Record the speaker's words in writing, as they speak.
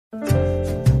Hello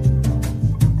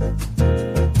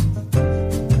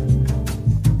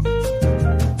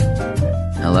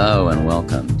and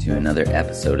welcome to another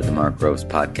episode of the Mark Groves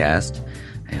Podcast.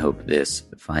 I hope this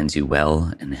finds you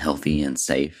well and healthy and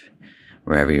safe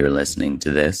wherever you're listening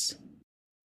to this.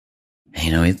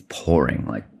 You know, it's pouring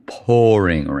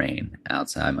rain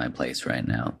outside my place right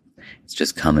now. It's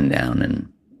just coming down,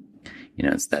 and you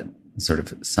know, it's that sort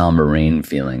of somber rain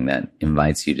feeling that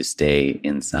invites you to stay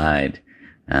inside,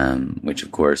 which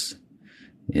of course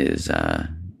is a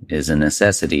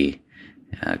necessity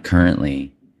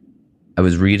currently. I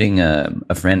was reading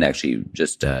a friend actually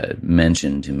just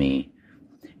mentioned to me,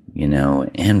 you know,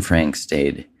 Anne Frank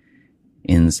stayed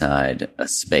inside a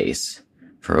space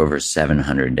for over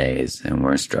 700 days, and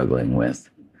we're struggling with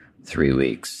 3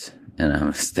 weeks. And I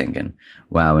was thinking,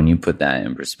 wow, when you put that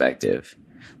in perspective,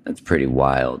 that's pretty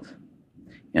wild.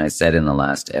 You know, I said in the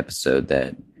last episode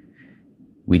that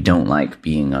we don't like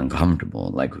being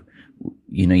uncomfortable. Like,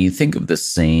 you know, you think of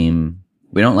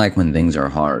we don't like when things are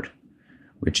hard,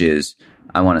 which is,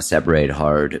 I want to separate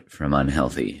hard from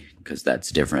unhealthy because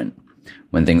that's different.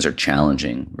 When things are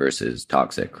challenging versus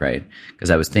toxic, right? Because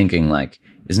I was thinking, like,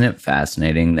 isn't it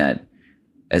fascinating that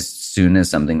as soon as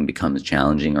something becomes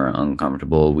challenging or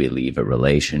uncomfortable, we leave a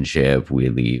relationship, we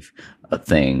leave a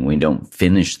thing, we don't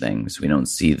finish things, we don't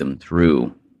see them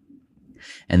through.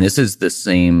 And this is the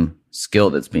same skill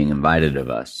that's being invited of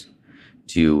us,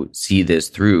 to see this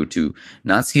through, to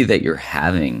not see that you're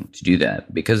having to do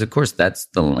that. Because, of course, that's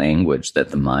the language that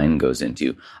the mind goes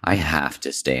into. I have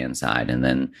to stay inside. And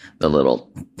then the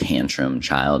little tantrum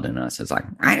child in us is like,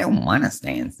 I don't want to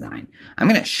stay inside. I'm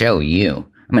going to show you.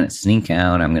 I'm going to sneak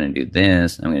out. I'm going to do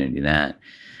this. I'm going to do that.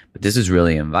 But this is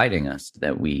really inviting us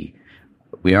that we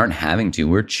aren't having to.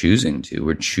 We're choosing to.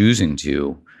 We're choosing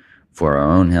to for our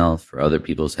own health, for other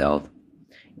people's health.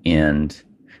 And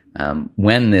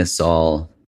when this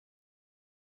all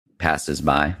passes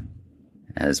by,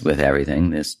 as with everything,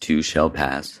 this too shall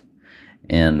pass.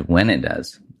 And when it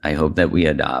does, I hope that we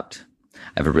adopt.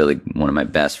 I have one of my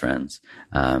best friends,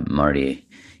 Marty.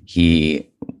 We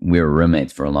were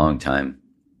roommates for a long time.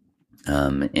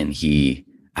 And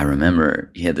I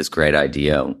remember he had this great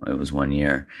idea. It was one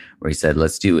year where he said,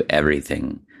 let's do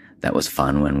everything that was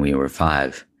fun when we were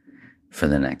 5 for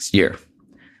the next year.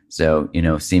 So, you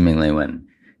know, seemingly when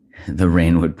the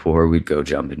rain would pour, we'd go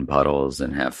jump in puddles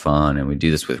and have fun. And we'd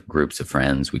do this with groups of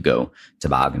friends. We'd go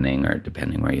tobogganing, or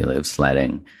depending where you live,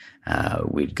 sledding.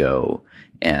 We'd go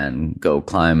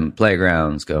climb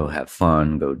playgrounds, go have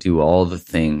fun, go do all the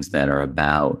things that are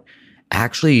about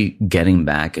actually getting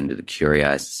back into the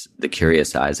curious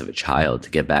eyes of a child, to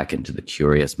get back into the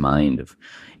curious mind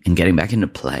and getting back into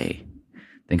play.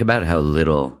 Think about how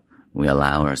little we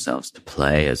allow ourselves to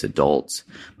play as adults.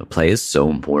 But play is so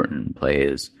important. Play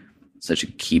is such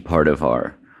a key part of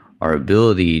our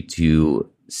ability to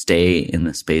stay in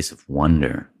the space of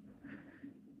wonder.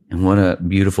 And what a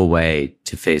beautiful way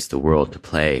to face the world, to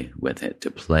play with it,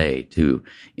 to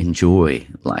enjoy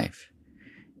life.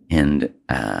 And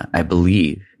I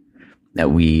believe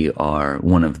that we are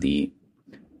one of the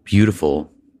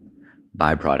beautiful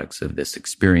byproducts of this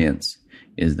experience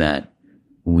is that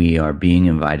we are being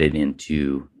invited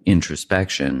into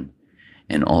introspection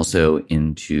and also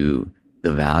into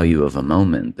the value of a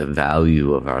moment, the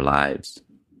value of our lives.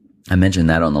 I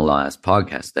mentioned that on the last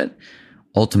podcast, that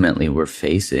ultimately we're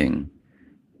facing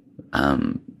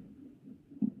the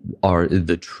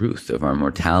truth of our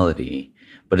mortality,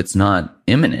 but it's not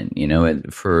imminent, you know.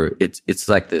 It's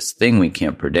like this thing we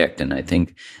can't predict, and I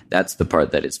think that's the part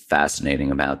that is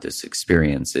fascinating about this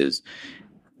experience. Is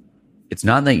it's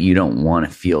not that you don't want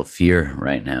to feel fear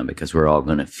right now, because we're all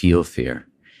going to feel fear.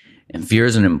 And fear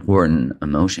is an important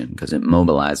emotion because it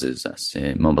mobilizes us.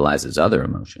 It mobilizes other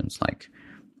emotions like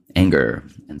anger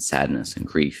and sadness and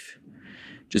grief.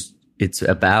 It's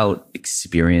about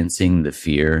experiencing the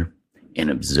fear and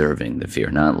observing the fear,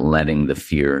 not letting the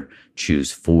fear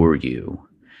choose for you.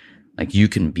 Like, you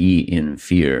can be in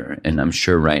fear. And I'm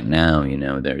sure right now, you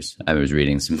know, I was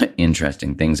reading some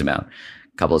interesting things about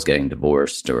couples getting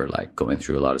divorced or like going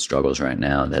through a lot of struggles right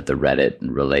now, that the Reddit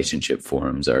and relationship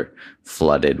forums are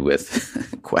flooded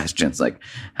with questions like,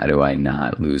 how do I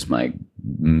not lose my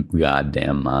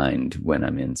goddamn mind when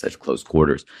I'm in such close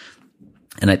quarters?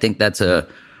 And I think that's a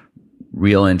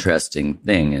real interesting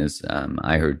thing is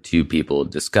I heard 2 people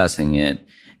discussing it,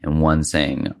 and one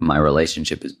saying my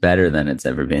relationship is better than it's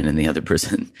ever been, and the other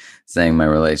person saying my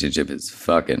relationship is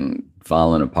fucking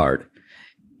falling apart.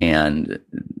 And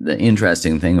the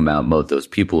interesting thing about both those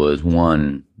people is,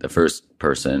 one, the first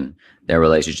person, their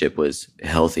relationship was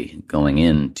healthy going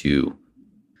into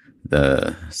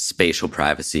the spatial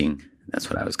privacy That's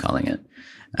what I was calling it.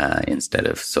 Instead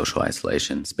of social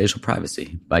isolation, spatial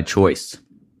privacy by choice.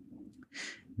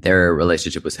 Their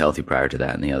relationship was healthy prior to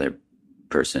that, and the other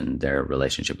person, their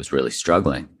relationship was really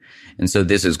struggling. And so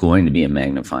this is going to be a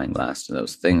magnifying glass to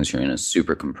those things. You're in a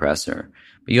super compressor.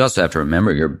 But you also have to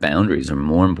remember your boundaries are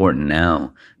more important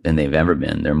now than they've ever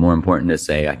been. They're more important to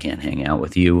say, I can't hang out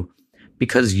with you,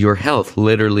 because your health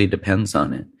literally depends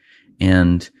on it.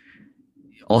 And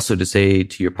also to say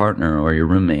to your partner or your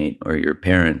roommate or your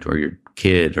parent or your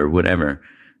kid or whatever,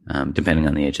 depending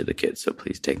on the age of the kid. So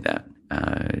please take that.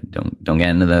 Don't get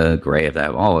into the gray of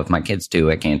that. Oh, if my kid's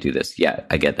 2, I can't do this. Yeah,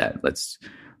 I get that. Let's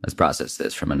process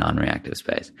this from a non-reactive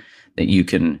space. That you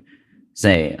can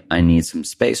say, I need some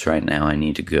space right now. I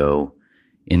need to go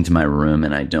into my room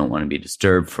and I don't want to be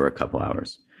disturbed for a couple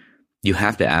hours. You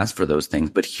have to ask for those things.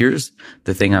 But here's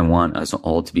the thing I want us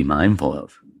all to be mindful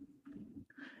of.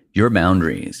 Your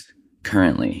boundaries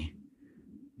currently,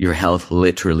 your health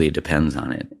literally depends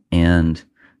on it, and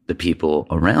the people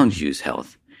around you's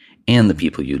health and the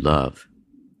people you love.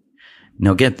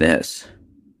 Now get this.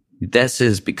 This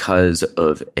is because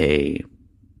of a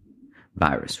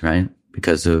virus, right?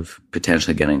 Because of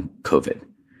potentially getting COVID.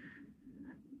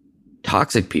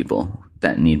 Toxic people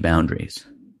that need boundaries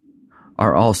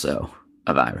are also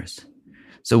a virus.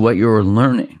 So what you're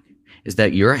learning is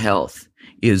that your health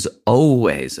is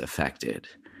always affected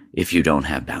if you don't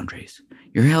have boundaries.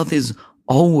 Your health is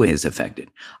always affected.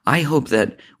 I hope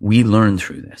that we learn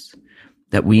through this,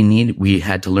 that we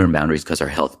had to learn boundaries because our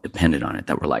health depended on it,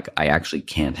 that we're like, I actually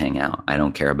can't hang out. I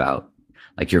don't care about,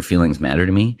 like, your feelings matter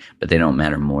to me, but they don't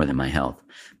matter more than my health.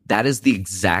 That is the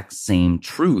exact same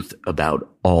truth about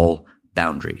all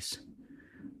boundaries.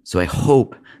 So I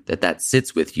hope that that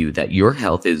sits with you, that your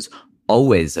health is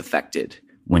always affected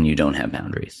when you don't have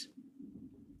boundaries.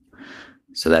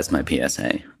 So that's my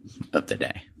PSA of the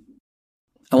day.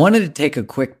 I wanted to take a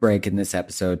quick break in this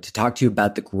episode to talk to you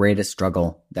about the greatest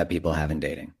struggle that people have in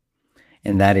dating.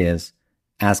 And that is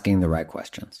asking the right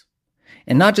questions.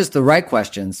 And not just the right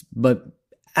questions, but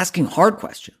asking hard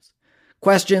questions.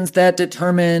 Questions that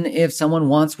determine if someone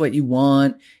wants what you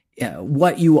want,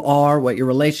 what you are, what your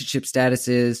relationship status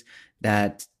is,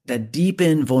 that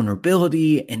deepen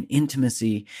vulnerability and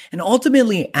intimacy. And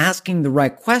ultimately, asking the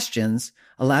right questions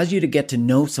allows you to get to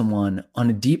know someone on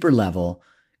a deeper level,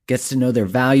 gets to know their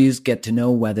values, get to know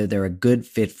whether they're a good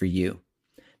fit for you.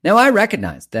 Now, I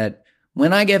recognize that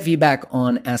when I get feedback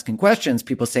on asking questions,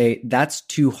 people say that's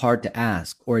too hard to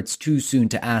ask, or it's too soon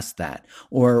to ask that,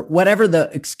 or whatever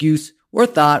the excuse or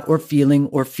thought or feeling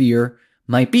or fear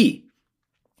might be.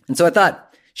 And so I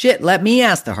thought, shit, let me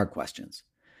ask the hard questions.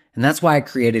 And that's why I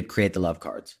created Create the Love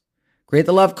Cards. Create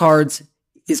the Love Cards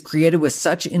is created with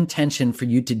such intention for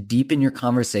you to deepen your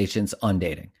conversations on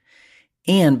dating.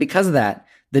 And because of that,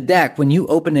 the deck, when you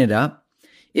open it up,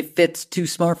 it fits 2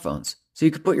 smartphones. So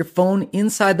you can put your phone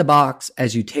inside the box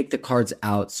as you take the cards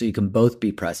out so you can both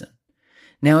be present.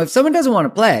 Now, if someone doesn't want to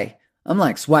play, I'm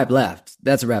like, swipe left.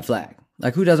 That's a red flag.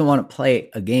 Like, who doesn't want to play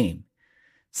a game?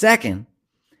 Second,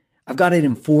 I've got it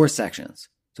in 4 sections.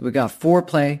 So we got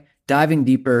foreplay, diving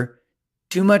deeper,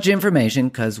 too much information,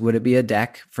 because would it be a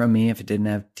deck from me if it didn't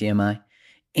have TMI,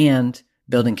 and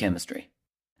building chemistry.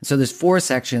 So there's 4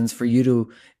 sections for you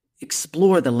to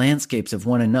explore the landscapes of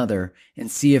one another and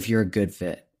see if you're a good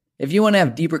fit. If you want to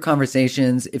have deeper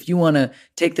conversations, if you want to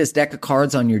take this deck of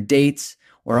cards on your dates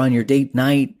or on your date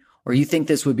night, or you think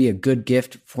this would be a good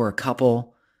gift for a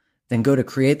couple, then go to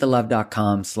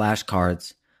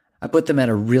createthelove.com/cards. I put them at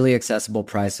a really accessible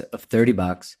price of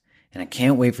 $30, and I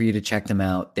can't wait for you to check them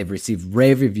out. They've received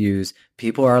rave reviews.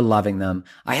 People are loving them.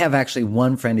 I have actually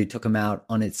one friend who took them out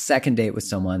on its second date with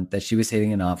someone that she was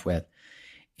hitting it off with.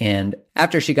 And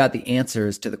after she got the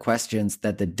answers to the questions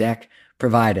that the deck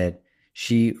provided,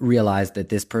 she realized that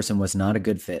this person was not a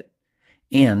good fit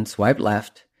and swiped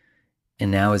left and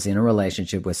now is in a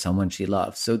relationship with someone she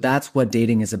loves. So that's what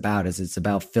dating is about, is it's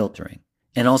about filtering.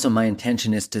 And also my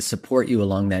intention is to support you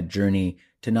along that journey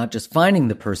to not just finding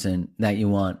the person that you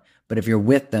want, but if you're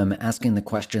with them, asking the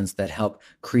questions that help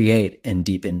create and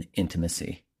deepen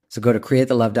intimacy. So go to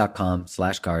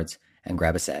createthelove.com/cards and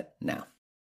grab a set now.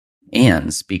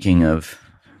 And speaking of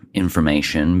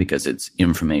information, because it's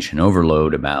information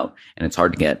overload about, and it's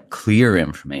hard to get clear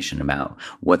information about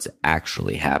what's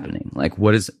actually happening. Like,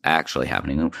 what is actually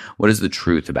happening? What is the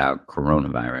truth about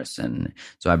coronavirus? And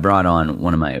so I brought on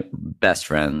one of my best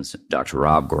friends, Dr.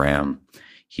 Rob Graham.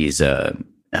 He's a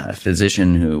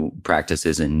physician who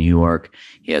practices in New York.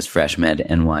 He has FreshMed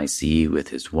NYC with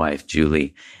his wife,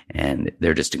 Julie, and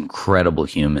they're just incredible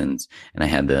humans. And I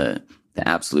had the the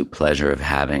absolute pleasure of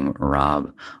having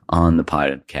Rob on the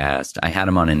podcast. I had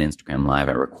him on an Instagram Live.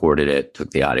 I recorded it, took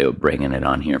the audio, bringing it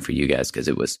on here for you guys because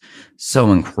it was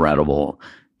so incredible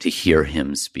to hear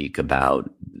him speak about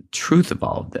the truth of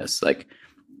all of this. Like,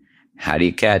 how do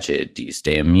you catch it? Do you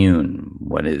stay immune?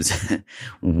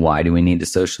 Why do we need to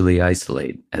socially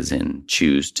isolate, as in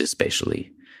choose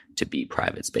to be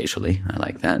private spatially? I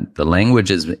like that. The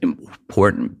language is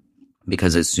important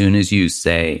because as soon as you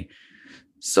say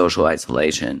social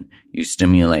isolation, you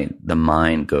stimulate the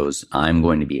mind goes, I'm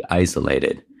going to be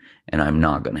isolated and I'm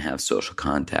not going to have social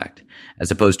contact,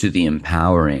 as opposed to the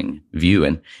empowering view.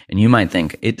 And you might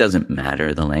think it doesn't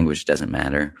matter. The language doesn't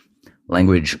matter.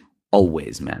 Language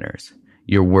always matters.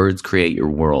 Your words create your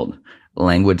world.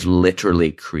 Language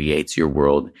literally creates your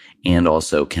world and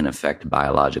also can affect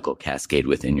biological cascade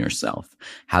within yourself.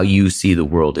 How you see the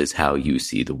world is how you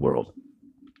see the world.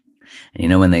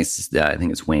 And when I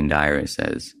think it's Wayne Dyer who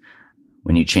says,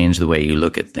 when you change the way you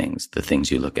look at things, the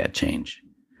things you look at change.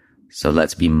 So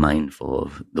let's be mindful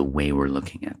of the way we're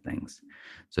looking at things.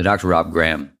 So Dr. Rob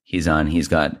Graham, he's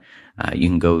got, you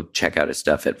can go check out his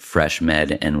stuff at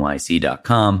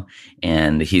freshmednyc.com.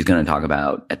 And he's going to talk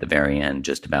about at the very end,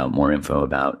 just about more info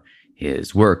about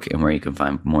his work and where you can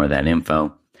find more of that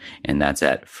info. And that's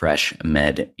at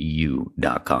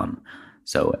freshmedu.com.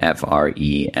 So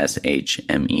FRESHMEDU,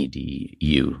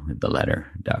 the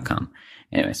letter.com.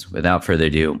 Anyways, without further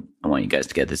ado, I want you guys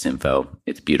to get this info.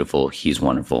 It's beautiful. He's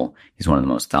wonderful. He's one of the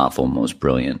most thoughtful, most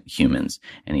brilliant humans.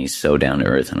 And he's so down to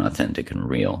earth and authentic and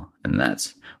real. And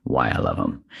that's why I love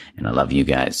him. And I love you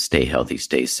guys. Stay healthy,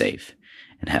 stay safe,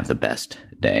 and have the best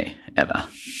day ever.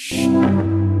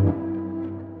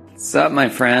 What's up, my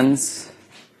friends?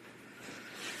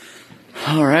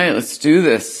 All right, let's do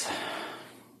this.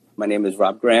 My name is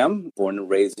Rob Graham, born and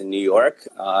raised in New York.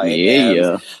 I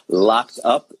am locked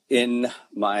up in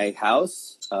my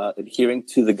house, adhering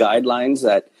to the guidelines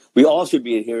that we all should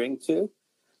be adhering to.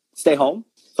 Stay home.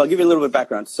 So I'll give you a little bit of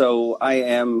background. So I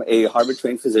am a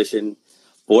Harvard-trained physician,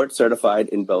 board certified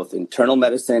in both internal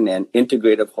medicine and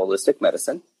integrative holistic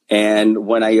medicine. And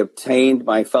when I obtained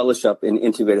my fellowship in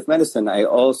integrative medicine, I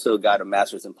also got a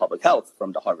master's in public health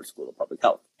from the Harvard School of Public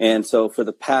Health. And so for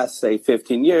the past, say,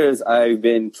 15 years, I've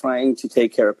been trying to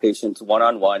take care of patients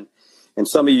one-on-one. And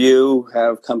some of you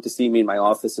have come to see me in my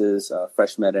offices,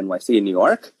 Fresh Med NYC in New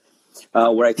York,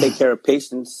 where I take care of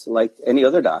patients like any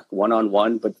other doc,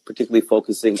 one-on-one, but particularly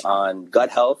focusing on gut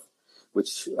health,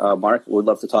 which Mark would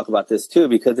love to talk about this too,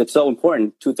 because it's so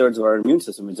important. 2/3 of our immune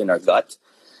system is in our gut.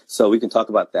 So we can talk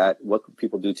about that, what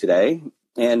people do today.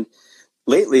 And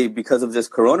lately, because of this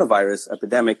coronavirus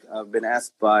epidemic, I've been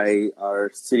asked by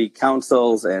our city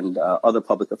councils and other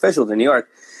public officials in New York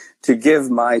to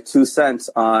give my 2 cents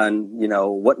on,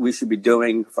 what we should be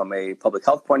doing from a public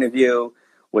health point of view,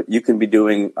 what you can be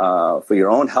doing for your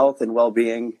own health and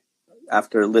well-being.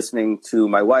 After listening to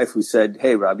my wife who said,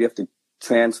 hey, Rob, you have to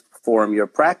transform your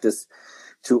practice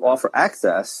to offer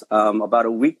access. About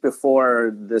a week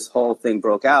before this whole thing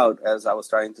broke out, as I was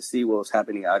starting to see what was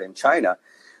happening out in China,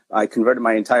 I converted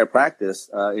my entire practice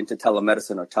into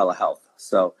telemedicine or telehealth.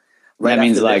 So that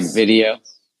means like video?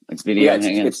 Like video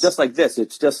hangouts? It's just like this.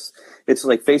 It's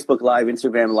like Facebook Live,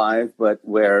 Instagram Live, but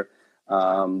where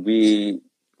we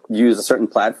use a certain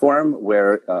platform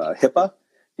where HIPAA,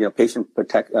 patient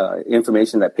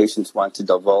information that patients want to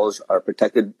divulge are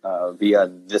protected via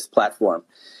this platform.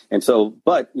 And so,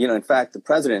 but, in fact, the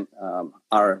president,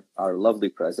 our lovely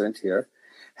president here,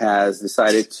 has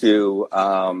decided to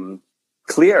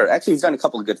clear. Actually, he's done a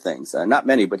couple of good things. Not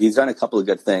many, but he's done a couple of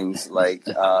good things, like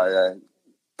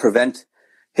prevent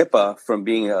HIPAA from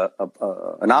being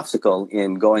an obstacle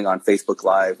in going on Facebook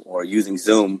Live or using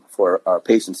Zoom for our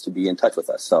patients to be in touch with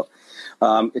us. So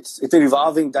it's an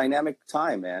evolving, dynamic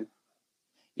time, man.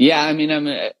 Yeah, I mean,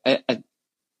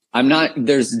 I'm not.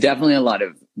 There's definitely a lot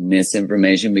of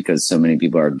misinformation because so many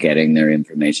people are getting their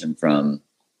information from,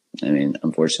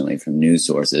 unfortunately, from news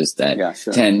sources that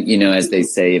tend, as they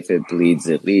say, if it bleeds,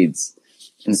 it leads.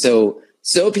 And so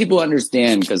people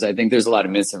understand, because I think there's a lot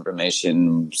of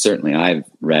misinformation. Certainly I've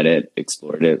read it,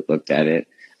 explored it, looked at it,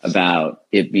 about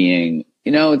it being,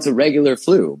 it's a regular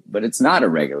flu, but it's not a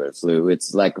regular flu.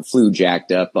 It's like a flu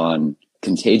jacked up on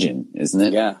contagion, isn't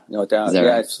it? Yeah, no doubt. Yeah.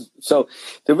 Right? So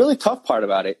the really tough part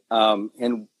about it,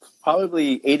 and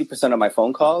probably 80% of my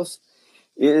phone calls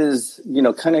is,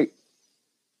 kind of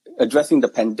addressing the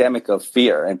pandemic of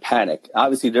fear and panic.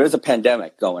 Obviously, there is a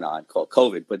pandemic going on called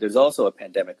COVID, but there's also a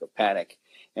pandemic of panic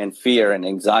and fear and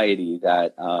anxiety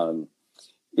that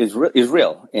is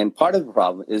real. And part of the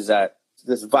problem is that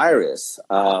this virus,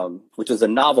 which is a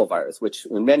novel virus, which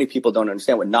many people don't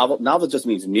understand what novel just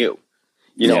means new.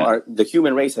 The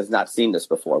human race has not seen this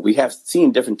before. We have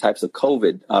seen different types of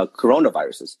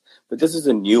coronaviruses, but this is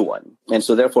a new one. And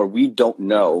so therefore we don't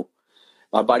know,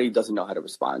 our body doesn't know how to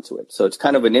respond to it. So it's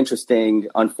kind of an interesting,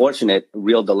 unfortunate,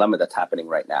 real dilemma that's happening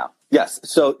right now. Yes.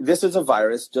 So this is a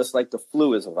virus, just like the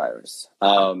flu is a virus.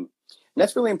 And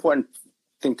that's really important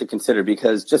thing to consider,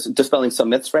 because just dispelling some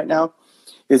myths right now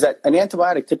is that an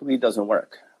antibiotic typically doesn't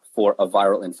work for a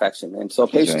viral infection. And so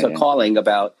patients are calling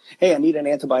about, hey, I need an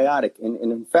antibiotic. And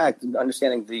in fact,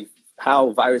 understanding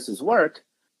how viruses work,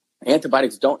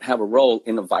 antibiotics don't have a role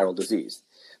in a viral disease.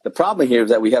 The problem here is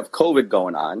that we have COVID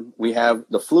going on. We have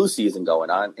the flu season going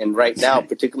on. And right now,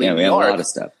 particularly in New York, we have a lot of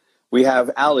stuff. We have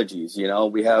allergies,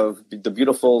 we have the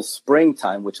beautiful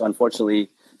springtime, which unfortunately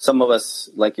some of us,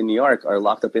 like in New York, are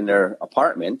locked up in their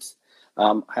apartments,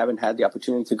 haven't had the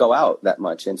opportunity to go out that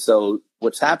much. And so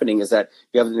what's happening is that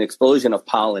you have an explosion of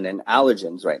pollen and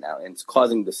allergens right now, and it's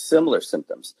causing the similar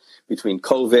symptoms between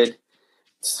COVID,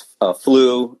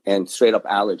 flu, and straight up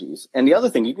allergies. And the other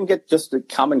thing, you can get just a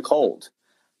common cold,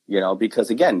 because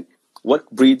again, what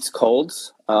breeds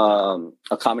colds, a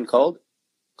common cold?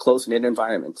 Close-knit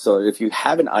environment. So if you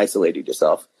haven't isolated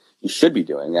yourself, you should be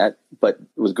doing that. But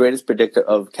the greatest predictor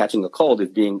of catching a cold is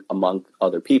being among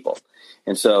other people.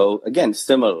 And so, again,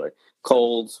 similarly,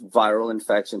 colds, viral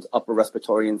infections, upper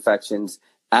respiratory infections,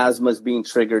 asthma is being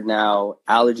triggered now.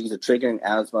 Allergies are triggering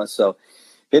asthma. So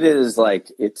it is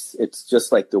like, it's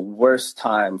just like the worst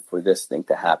time for this thing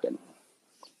to happen.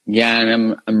 Yeah.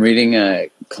 And I'm reading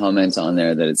a comment on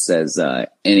there that it says,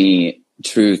 any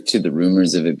truth to the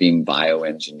rumors of it being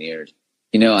bioengineered.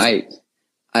 I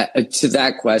to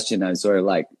that question, I'm sort of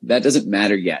like, that doesn't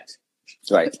matter yet.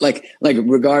 Right. Like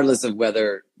regardless of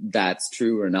whether that's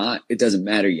true or not, it doesn't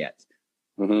matter yet.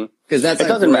 Because that's, it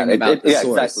doesn't matter about the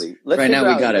source. Exactly. Right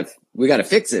now we gotta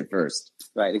fix it first.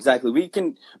 Right. Exactly. We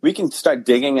can start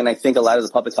digging. And I think a lot of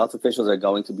the public health officials are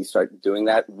going to start doing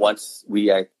that once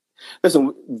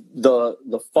listen,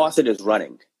 the faucet is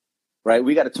running. Right.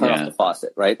 We got to turn off the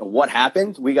faucet. Right. And what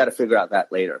happened? We got to figure out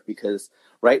that later, because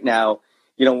right now,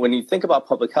 when you think about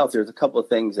public health, there's a couple of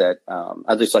things that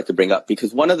I'd just like to bring up,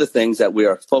 because one of the things that we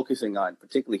are focusing on,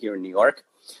 particularly here in New York,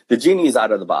 the genie is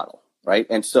out of the bottle. Right.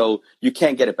 And so you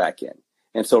can't get it back in.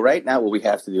 And so right now what we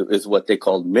have to do is what they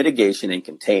call mitigation and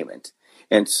containment.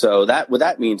 And so what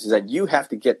that means is that you have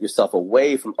to get yourself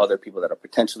away from other people that are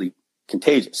potentially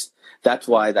contagious. That's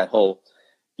why that whole,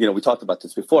 we talked about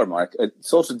this before, Mark.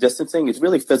 Social distancing is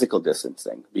really physical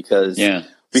distancing, because we can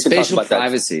spatial talk about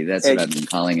privacy. That's what I've been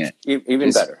calling it.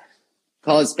 Even better.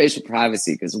 Call it spatial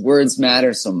privacy, because words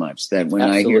matter so much that when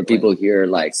I hear people hear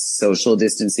like social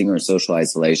distancing or social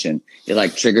isolation, it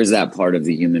like triggers that part of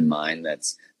the human mind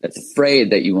that's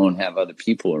afraid that you won't have other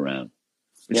people around,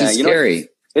 which is scary.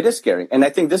 It is scary. And I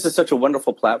think this is such a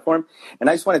wonderful platform. And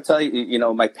I just want to tell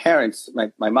you, my parents,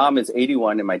 my mom is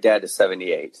 81 and my dad is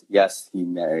 78. Yes, she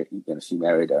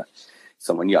married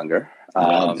someone younger.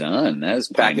 Well done. That was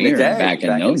back in the day. Back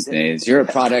in those days. You're a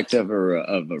product of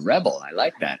a rebel. I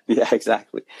like that. Yeah,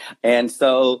 exactly. And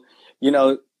so,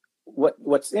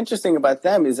 what's interesting about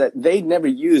them is that they never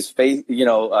use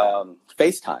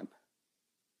FaceTime.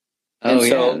 Oh,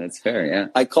 so that's fair, yeah.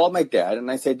 I called my dad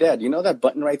and I said, Dad, that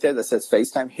button right there that says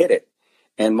FaceTime? Hit it.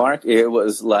 And Mark, it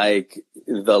was like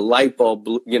the light bulb,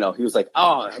 he was like,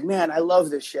 oh, man, I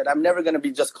love this shit. I'm never going to be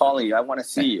just calling you. I want to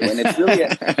see you. And it's really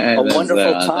a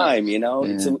wonderful time, Yeah.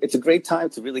 It's a great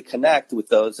time to really connect with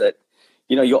those that,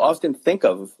 you often think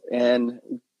of. And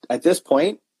at this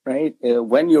point, right,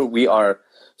 when we are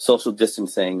social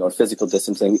distancing or physical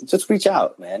distancing, just reach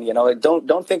out, man.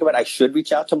 Don't think about, I should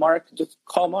reach out to Mark. Just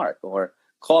call Mark or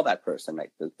call that person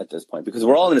at this point, because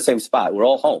we're all in the same spot. We're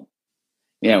all home.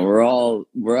 Yeah,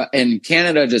 and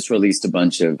Canada just released a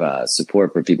bunch of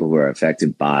support for people who are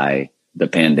affected by the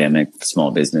pandemic, small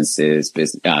businesses,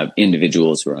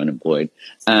 individuals who are unemployed.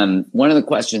 One of the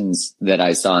questions that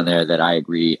I saw in there that I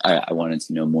agree, I wanted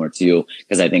to know more too,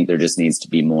 because I think there just needs to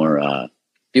be more,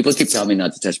 people keep telling me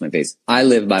not to touch my face. I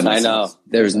live by myself.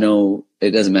 I know.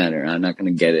 It doesn't matter. I'm not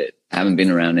going to get it. I haven't been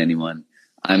around anyone.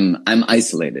 I'm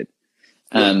isolated.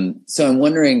 So I'm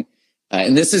wondering,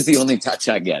 and this is the only touch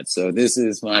I get. So this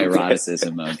is my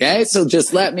eroticism. Okay. So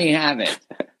just let me have it.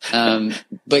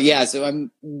 But yeah, so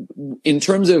I'm in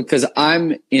terms of, cause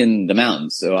I'm in the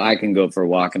mountains, so I can go for a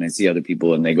walk and I see other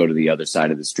people and they go to the other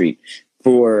side of the street.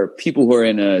 For people who are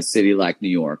in a city like New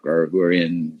York or who are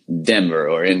in Denver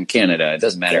or in Canada, it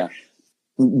doesn't matter. Yeah.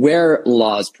 Where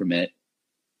laws permit,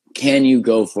 can you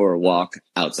go for a walk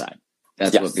outside?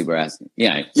 That's what people are asking.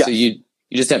 Yeah. So you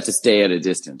just have to stay at a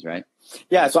distance, right?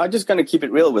 Yeah, so I'm just going to keep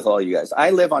it real with all you guys.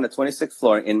 I live on the 26th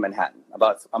floor in Manhattan.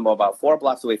 I'm about 4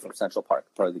 blocks away from Central Park,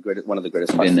 probably one of the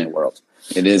greatest parks in the world.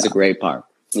 It is a great park.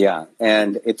 Yeah,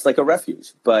 and it's like a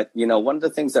refuge. But, one of the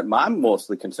things that I'm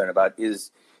mostly concerned about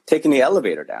is taking the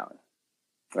elevator down,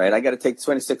 right? I got to take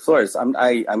 26 floors.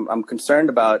 I'm concerned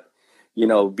about,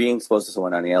 being exposed to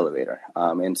someone on the elevator.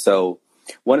 And so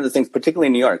one of the things, particularly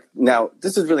in New York, now,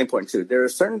 this is really important too.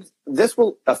 This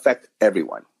will affect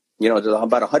everyone. There's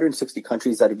about 160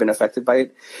 countries that have been affected by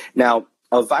it. Now,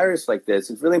 a virus like this,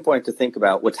 it's really important to think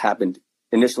about what's happened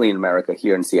initially in America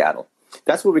here in Seattle.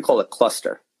 That's what we call a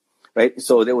cluster, right?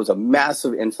 So there was a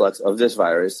massive influx of this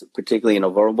virus, particularly in a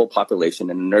vulnerable population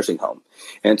in a nursing home.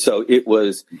 And so it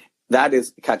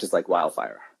catches like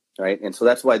wildfire, right? And so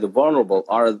that's why the vulnerable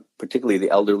are particularly the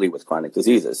elderly with chronic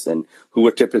diseases, and who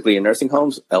are typically in nursing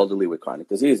homes, elderly with chronic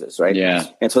diseases, right? Yeah.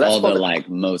 And so that's all the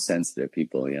most sensitive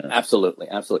people. Yeah. Absolutely.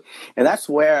 And that's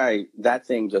where that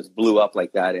thing just blew up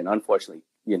like that. And unfortunately,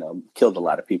 killed a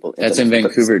lot of people. That's in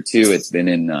Vancouver too. It's been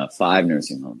in 5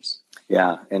 nursing homes.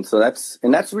 Yeah. And so that's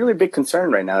a really big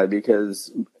concern right now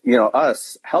because,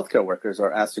 us healthcare workers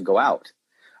are asked to go out.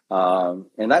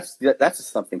 And that's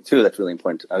something too that's really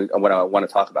important. What I want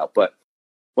to talk about. But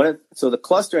so the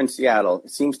cluster in Seattle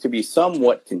seems to be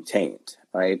somewhat contained,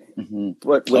 right? Mm-hmm.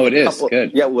 But it is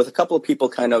good. Yeah, with a couple of people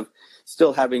kind of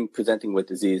still presenting with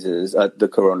diseases, the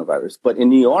coronavirus. But in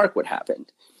New York, what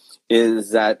happened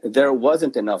is that there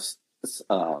wasn't enough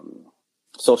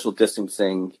social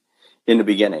distancing in the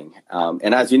beginning,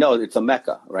 and as you know, it's a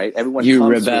mecca, right? Everyone you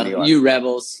comes to New York. You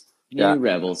rebels. You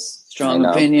rebels. Strong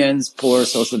opinions, poor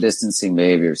social distancing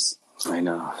behaviors. I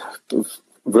know.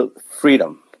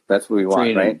 Freedom. That's what we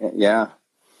want, right? Yeah.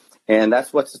 And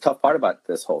that's what's the tough part about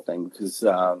this whole thing, because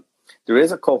there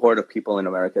is a cohort of people in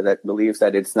America that believes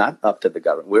that it's not up to the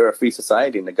government. We're a free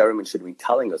society, and the government should be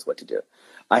telling us what to do.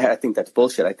 I think that's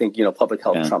bullshit. I think, public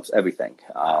health trumps everything.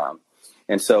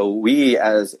 And so we,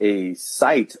 as a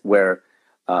site where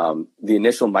the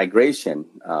initial migration,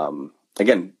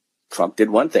 again, Trump did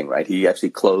one thing, right? He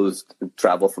actually closed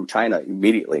travel from China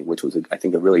immediately, which was, I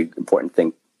think, a really important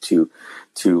thing to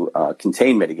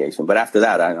contain mitigation. But after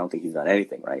that, I don't think he's done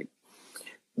anything, right?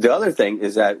 The other thing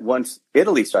is that once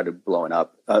Italy started blowing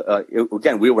up,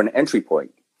 again, we were an entry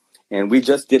point, and we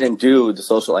just didn't do the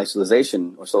social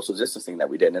isolation or social distancing that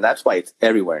we did. And that's why it's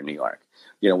everywhere in New York.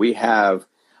 We have,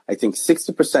 I think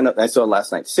 60% I saw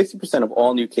last night, 60% of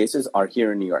all new cases are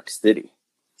here in New York City.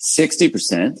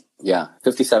 60%? Yeah,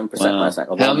 57% last night.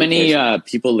 How many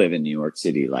people live in New York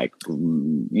City, like,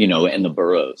 in the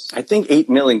boroughs? I think 8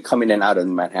 million coming in and out of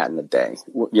Manhattan a day,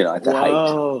 at the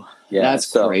height. Yeah,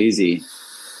 that's crazy.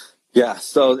 Yeah,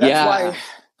 so that's why,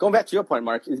 going back to your point,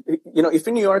 Mark, if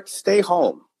in New York, stay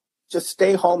home. Just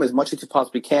stay home as much as you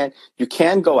possibly can. You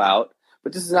can go out,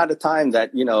 but this is not a time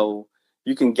that,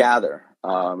 you can gather.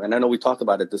 And I know we talked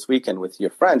about it this weekend with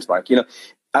your friends, Mark.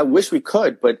 I wish we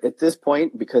could, but at this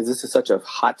point, because this is such a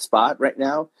hot spot right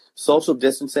now, social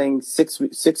distancing,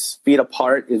 6 feet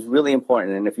apart is really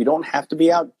important. And if you don't have to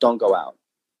be out, don't go out.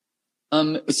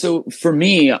 So for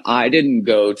me, I didn't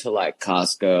go to like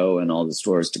Costco and all the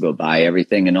stores to go buy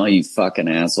everything. And all you fucking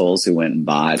assholes who went and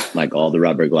bought like all the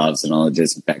rubber gloves and all the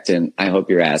disinfectant, I hope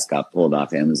your ass got pulled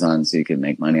off Amazon so you can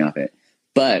make money off it.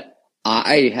 But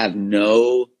I have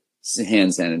no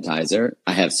hand sanitizer.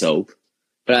 I have soap,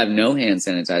 but I have no hand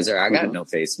sanitizer. I got no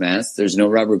face mask. There's no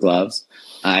rubber gloves.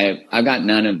 I've got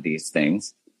none of these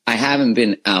things. I haven't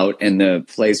been out, and the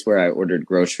place where I ordered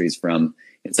groceries from,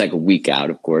 it's like a week out,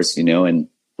 of course, and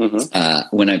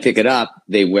when I pick it up,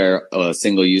 they wear a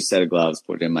single-use set of gloves,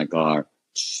 put it in my car,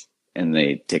 and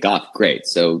they take off. Great.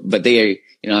 So, but they,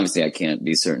 obviously I can't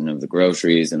be certain of the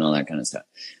groceries and all that kind of stuff.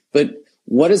 But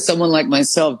what does someone like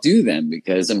myself do then?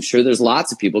 Because I'm sure there's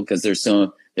lots of people, because there's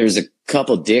a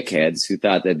couple dickheads who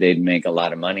thought that they'd make a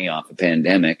lot of money off a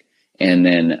pandemic. And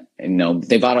then,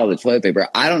 they bought all the toilet paper.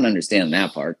 I don't understand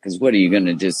that part, because what are you going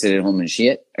to just sit at home and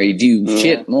shit? Or do you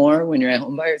shit more when you're at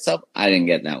home by yourself? I didn't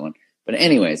get that one. But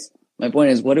anyways, my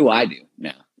point is, what do I do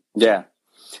now? Yeah.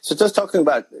 So just talking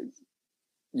about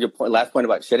your last point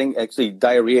about shitting, actually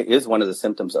diarrhea is one of the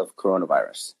symptoms of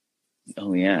coronavirus.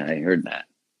 Oh yeah, I heard that.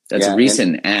 That's a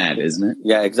recent ad, isn't it?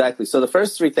 Yeah, exactly. So the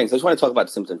first 3 things, I just want to talk about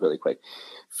the symptoms really quick.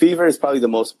 Fever is probably the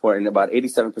most important. About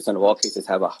 87% of all cases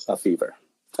have a fever.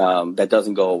 That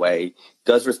doesn't go away,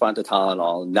 does respond to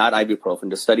Tylenol, not ibuprofen.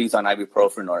 The studies on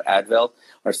ibuprofen or Advil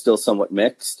are still somewhat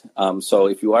mixed. So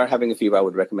if you are having a fever, I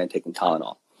would recommend taking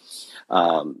Tylenol.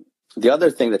 The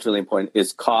other thing that's really important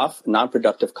is cough,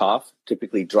 non-productive cough,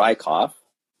 typically dry cough.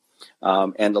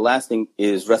 And the last thing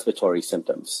is respiratory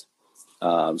symptoms.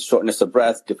 Shortness of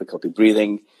breath, difficulty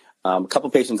breathing. a couple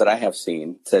of patients that I have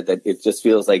seen said that it just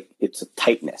feels like it's a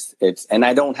tightness. And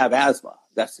I don't have asthma.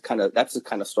 That's the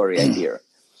kind of story I hear,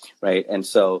 right? And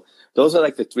so those are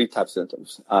like the 3 types of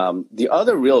symptoms. The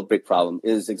other real big problem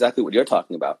is exactly what you're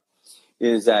talking about,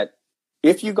 is that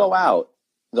if you go out,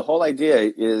 the whole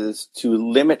idea is to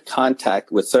limit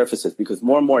contact with surfaces, because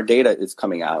more and more data is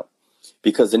coming out.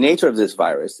 Because the nature of this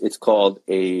virus, it's called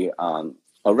a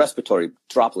respiratory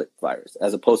droplet virus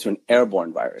as opposed to an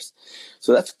airborne virus.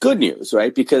 So that's good news,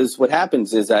 right? Because what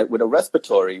happens is that with a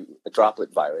respiratory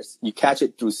droplet virus, you catch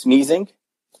it through sneezing,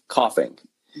 coughing,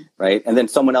 right? And then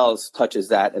someone else touches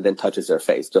that and then touches their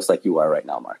face, just like you are right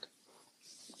now, Mark.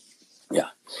 Yeah.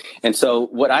 And so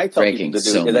what I tell people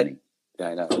to do is that, yeah,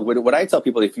 I know. What I tell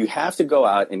people, if you have to go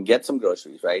out and get some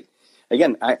groceries, right?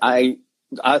 Again,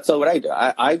 I'll tell what I do.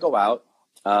 I go out.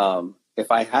 If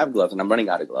I have gloves and I'm running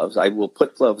out of gloves, I will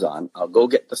put gloves on. I'll go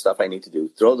get the stuff I need to do,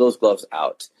 throw those gloves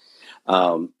out.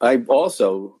 I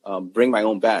also bring my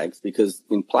own bags, because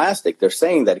in plastic, they're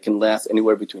saying that it can last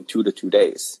anywhere between 2 to 2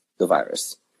 days, the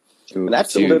virus. And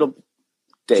that's a little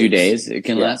days. 2 days? It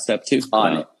can last up to?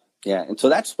 On it. Yeah. And so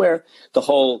that's where the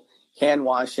whole hand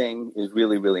washing is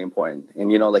really, really important.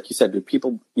 And, like you said,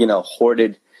 people,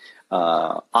 hoarded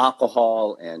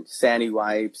alcohol and sandy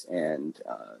wipes and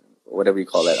whatever you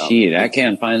call that. Shit, I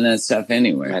can't find that stuff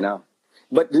anywhere. I know.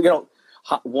 But,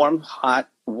 warm,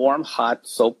 hot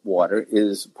soap water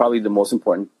is probably the most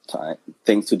important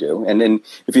thing to do. And then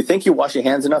if you think you wash your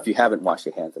hands enough, you haven't washed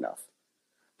your hands enough,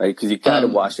 right? Because you got to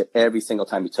wash it every single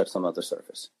time you touch some other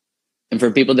surface. And for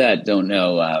people that don't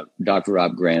know, Dr.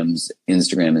 Rob Graham's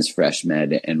Instagram is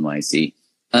FreshMedNYC.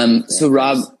 So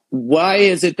Rob, why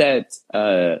is it that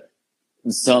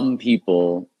some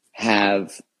people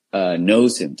have no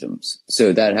symptoms?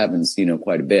 So that happens,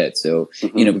 quite a bit. So,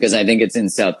 because I think it's in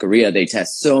South Korea, they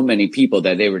test so many people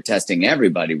that they were testing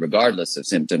everybody regardless of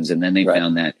symptoms. And then they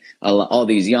found that all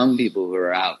these young people who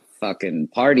are out fucking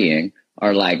partying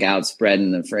are like out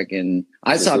spreading the frickin'.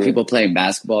 I saw people playing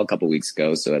basketball a couple weeks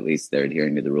ago, so at least they're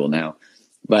adhering to the rule now.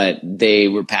 But they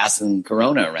were passing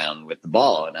Corona around with the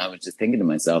ball. And I was just thinking to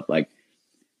myself, like,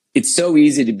 it's so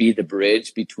easy to be the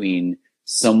bridge between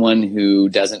someone who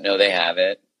doesn't know they have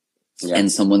it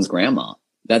and someone's grandma.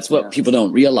 That's what people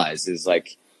don't realize is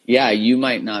like, you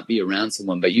might not be around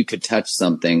someone, but you could touch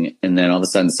something and then all of a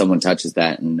sudden someone touches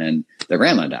that and then their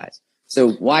grandma dies.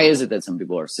 So why is it that some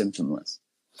people are symptomless?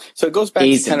 So it goes back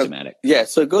asymptomatic.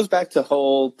 So it goes back to the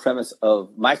whole premise of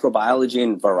microbiology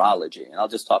and virology. And I'll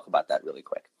just talk about that really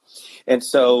quick. And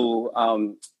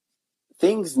so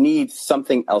things need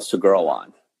something else to grow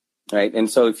on. Right.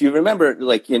 And so if you remember,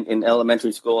 like in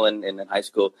elementary school and in high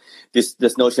school,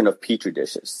 this notion of petri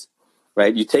dishes,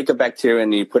 right? You take a bacteria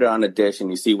and you put it on a dish and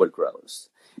you see what grows.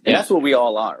 And that's what we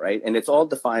all are, right? And it's all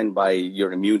defined by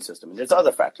your immune system. And there's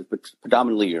other factors, but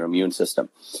predominantly your immune system.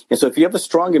 And so if you have a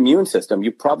strong immune system,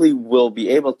 you probably will be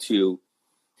able to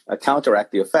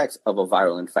counteract the effects of a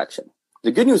viral infection.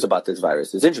 The good news about this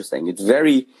virus is interesting. It's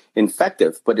very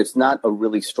infective, but it's not a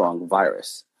really strong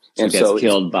virus. So it gets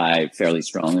killed by fairly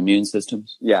strong immune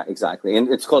systems? Yeah, exactly. And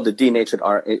it's called the denatured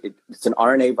RNA. It's an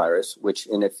RNA virus, which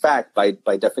in fact, by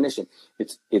definition,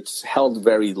 it's held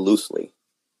very loosely.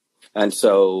 And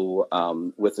so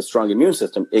with a strong immune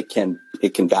system, it can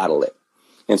battle it.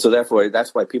 And so therefore,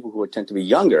 that's why people who tend to be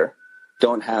younger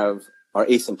are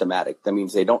asymptomatic. That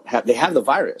means they have the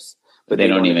virus, but they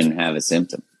don't even have a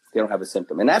symptom. They don't have a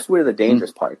symptom. And that's where the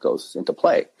dangerous part goes into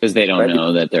play. Because they don't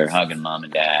know that they're hugging mom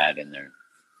and dad and they're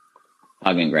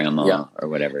hugging grandma or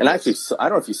whatever. And actually, I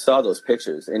don't know if you saw those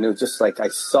pictures. And it was just like, I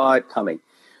saw it coming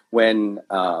when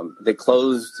they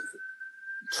closed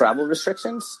travel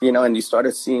restrictions, and you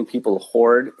started seeing people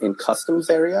hoard in customs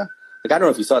area. Like, I don't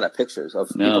know if you saw that pictures of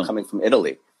people coming from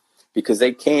Italy, because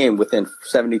they came within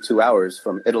 72 hours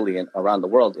from Italy and around the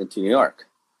world into New York.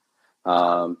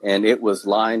 And it was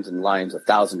lines and lines of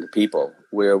thousands of people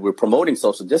where we're promoting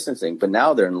social distancing, but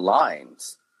now they're in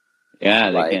lines.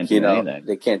 Yeah, they can't do anything.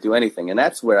 They can't do anything. And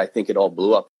that's where I think it all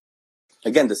blew up.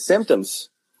 Again, the symptoms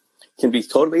can be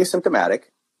totally asymptomatic.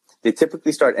 They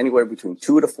typically start anywhere between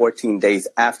 2 to 14 days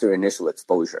after initial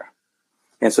exposure.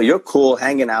 And so you're cool,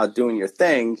 hanging out, doing your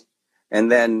thing.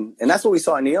 And that's what we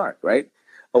saw in New York, right?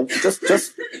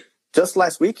 Just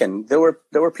last weekend, there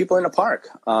were people in a park.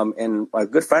 And a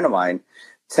good friend of mine,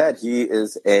 Ted, he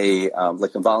is a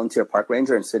volunteer park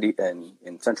ranger in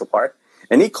Central Park.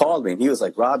 And he called me and he was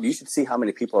like, Rob, you should see how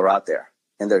many people are out there.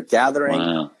 And they're gathering.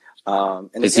 Wow.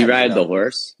 Does he ride the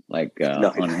horse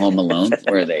on Home Alone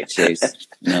where they chase?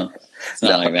 No, it's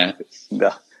not like that.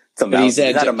 No, but he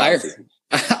said,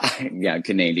 yeah,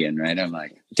 Canadian, right? I'm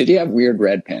like, did he have weird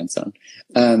red pants on?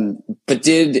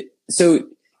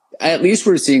 at least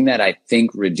we're seeing that, I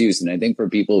think, reduce. And I think for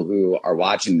people who are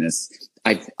watching this,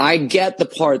 I get the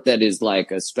part that is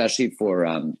like, especially for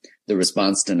the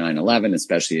response to 9/11,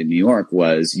 especially in New York,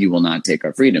 was you will not take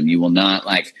our freedom. You will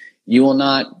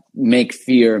not make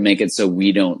fear, make it so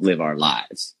we don't live our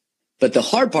lives. But the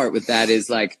hard part with that is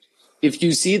like, if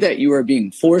you see that you are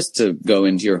being forced to go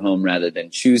into your home rather than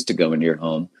choose to go into your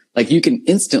home, like you can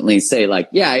instantly say like,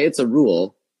 yeah, it's a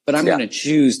rule, but I'm going to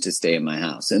choose to stay in my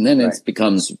house. And then it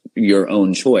becomes your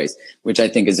own choice, which I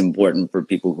think is important for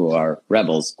people who are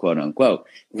rebels, quote unquote.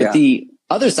 But the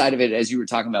other side of it, as you were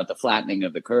talking about the flattening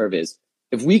of the curve, is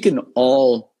if we can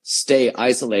all stay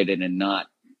isolated and not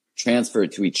transfer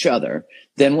it to each other,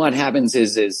 then what happens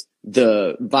is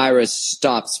the virus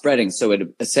stops spreading. So it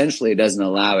essentially doesn't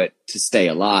allow it to stay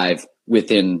alive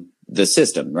within the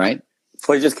system, right?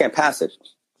 Well, you just can't pass it.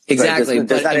 Exactly.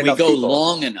 Right? And we go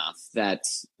long enough that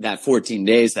 14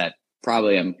 days that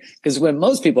probably because when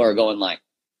most people are going like,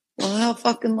 well, how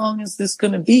fucking long is this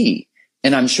going to be?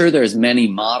 And I'm sure there's many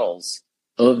models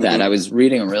of that. I was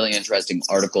reading a really interesting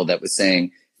article that was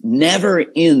saying never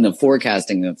in the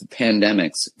forecasting of the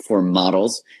pandemics for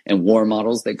models and war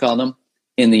models, they call them,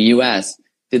 in the US,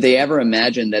 did they ever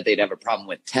imagine that they'd have a problem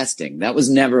with testing? That was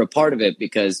never a part of it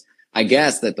because I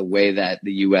guess that the way that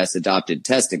the US adopted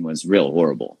testing was real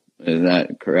horrible. Is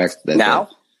that correct? Now?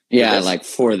 Like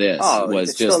for this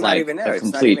was just like a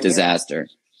complete disaster.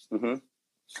 Mm-hmm.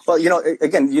 Well,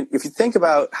 again, if you think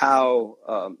about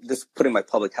how this putting my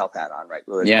public health hat on, right?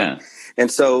 Yeah. And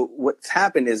so what's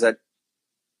happened is that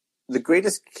the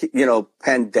greatest,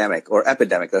 pandemic or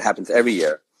epidemic that happens every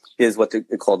year is what they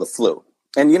call the flu.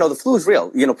 And, the flu is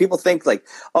real. People think like,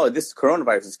 oh, this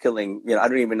coronavirus is killing, I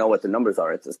don't even know what the numbers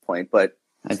are at this point, but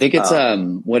I think it's,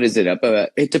 what is it up?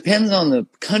 It depends on the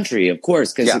country, of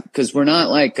course, because we're not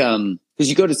like, because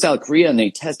you go to South Korea and they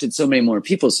tested so many more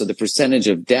people. So the percentage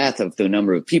of death of the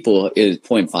number of people is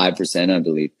 0.5%, I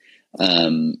believe,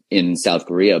 in South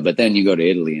Korea. But then you go to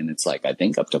Italy and it's like, I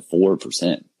think up to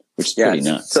 4%. Which is pretty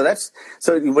nuts.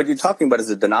 So what you're talking about is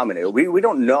the denominator. We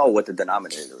don't know what the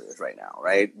denominator is right now,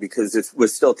 right? Because we're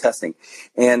still testing.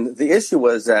 And the issue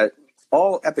was that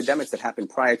all epidemics that happened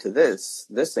prior to this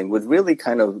thing was really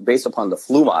kind of based upon the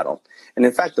flu model. And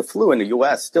in fact, the flu in the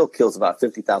U.S. still kills about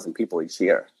 50,000 people each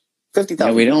year. 50,000.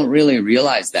 Yeah, we don't really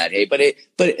realize that, hey. But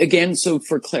again, so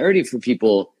for clarity for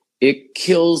people, it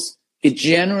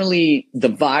generally, the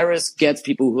virus gets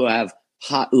people who have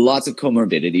lots of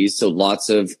comorbidities, so lots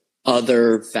of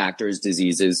other factors,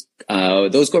 diseases.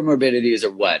 Those comorbidities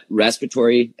are what?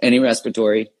 Any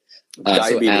respiratory.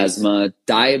 So asthma,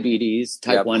 diabetes,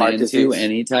 type 1 and 2,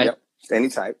 any type. Yep. Any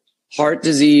type. Heart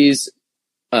disease.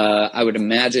 I would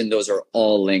imagine those are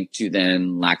all linked to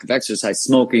then lack of exercise,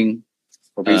 smoking,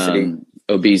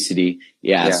 obesity.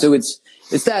 Yeah. So it's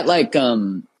that like,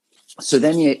 so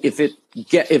then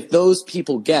if those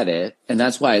people get it, and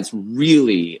that's why it's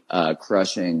really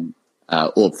crushing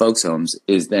old folks' homes,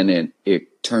 is then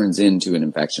it turns into an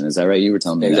infection. Is that right? You were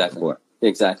telling me that before.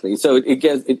 Exactly. So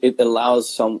it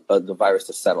allows the virus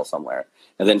to settle somewhere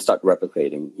and then start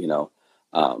replicating.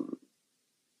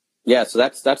 So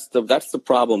that's the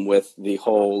problem with the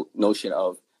whole notion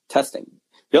of testing.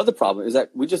 The other problem is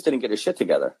that we just didn't get our shit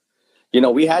together.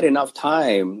 We had enough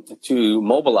time to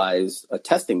mobilize a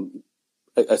testing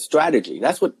a strategy.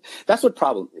 That's what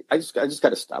problem. I just got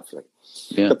to stop for a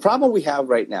second. The problem we have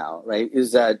right now, right,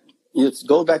 is that it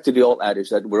goes back to the old adage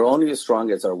that we're only as strong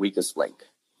as our weakest link.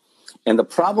 And the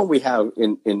problem we have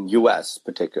in U.S.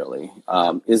 particularly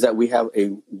is that we have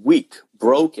a weak,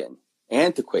 broken,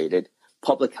 antiquated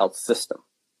public health system.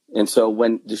 And so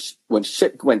when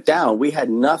shit went down, we had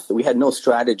nothing. We had no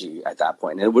strategy at that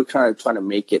point, and we're trying to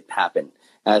make it happen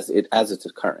as it's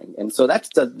occurring. And so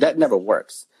that never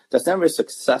works. That's never a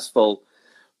successful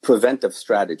preventive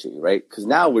strategy, right? Because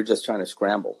now we're just trying to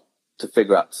scramble to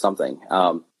figure out something.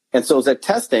 And so that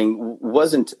testing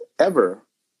wasn't ever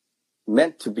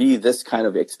meant to be this kind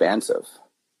of expansive.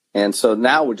 And so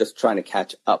now we're just trying to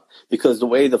catch up because the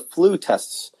way the flu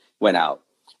tests went out,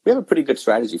 we have a pretty good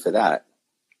strategy for that.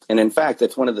 And in fact,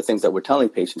 that's one of the things that we're telling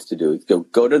patients to do.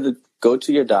 Go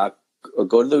to your doc, or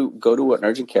go to an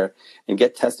urgent care and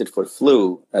get tested for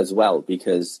flu as well,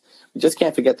 because we just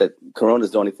can't forget that corona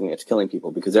is the only thing that's killing people,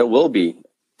 because there will be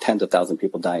tens of thousands of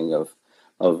people dying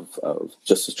of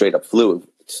just a straight up flu.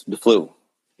 It's the flu.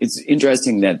 It's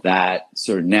interesting that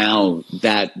sort of now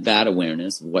that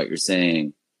awareness of what you're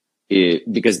saying,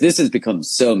 because this has become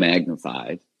so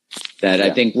magnified that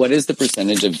I think, what is the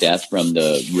percentage of death from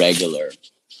the regular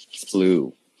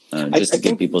flu? Just to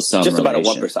give people some just relation.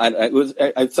 About a 1%. It was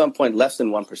at some point less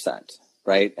than 1%,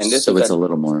 right? And this so it's a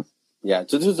little more. Yeah.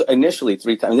 So this was initially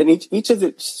 3 times. And then each of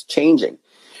it's changing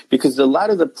because a lot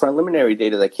of the preliminary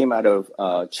data that came out of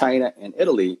China and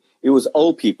Italy, it was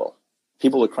old people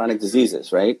with chronic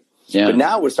diseases, right? Yeah. But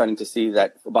now we're starting to see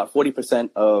that about 40%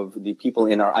 of the people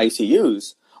in our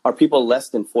ICUs are people less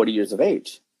than 40 years of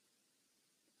age.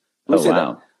 Oh,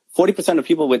 wow. 40% of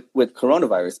people with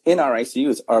coronavirus in our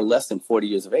ICUs are less than 40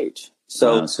 years of age.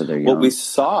 So, what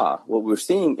we're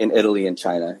seeing in Italy and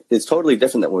China is totally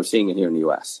different than what we're seeing here in the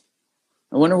U.S.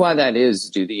 I wonder why that is.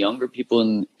 Do the younger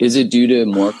people, is it due to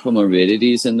more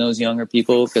comorbidities in those younger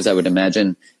people? Because I would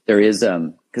imagine there is,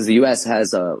 because the U.S.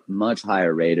 has a much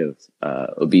higher rate of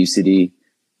obesity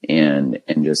and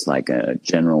just like a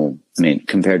general, I mean,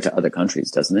 compared to other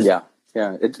countries, doesn't it? Yeah.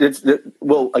 Yeah.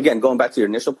 Well, again, going back to your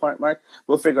initial point, Mark,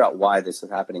 we'll figure out why this is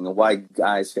happening and why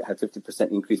guys have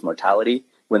 50% increased mortality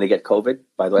when they get COVID.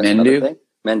 By the way, that's another thing.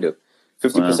 Men do.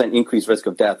 50% increased risk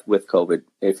of death with COVID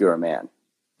if you're a man.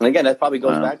 And again, that probably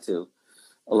goes back to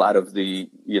a lot of the,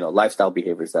 lifestyle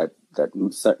behaviors that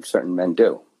certain men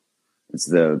do. It's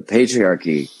the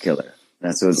patriarchy killer.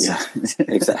 That's what's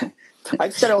exactly. I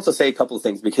just got to also say a couple of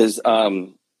things because,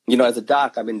 as a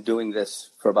doc, I've been doing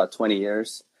this for about 20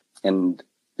 years. And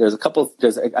I have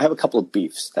a couple of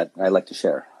beefs that I like to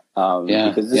share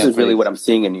because this is really what I'm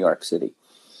seeing in New York City,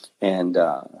 and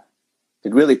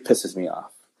it really pisses me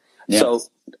off. Yeah. So,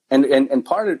 and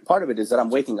part of it is that I'm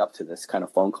waking up to this kind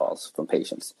of phone calls from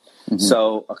patients. Mm-hmm.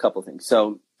 So, a couple of things.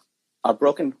 So, our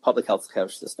broken public health care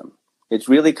system. It's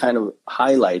really kind of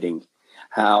highlighting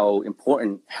how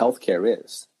important healthcare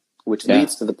is, which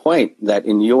leads to the point that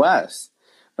in the U.S.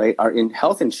 Right, our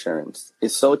health insurance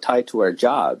is so tied to our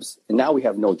jobs, and now we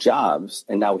have no jobs,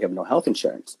 and now we have no health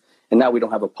insurance, and now we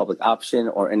don't have a public option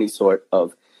or any sort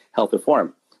of health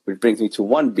reform, which brings me to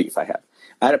one beef I have.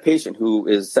 I had a patient who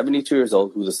is 72 years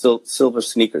old, who's a silver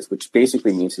sneakers, which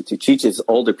basically means that he teaches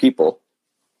older people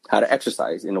how to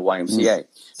exercise in the YMCA.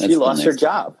 She lost her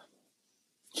job.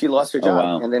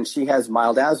 And then she has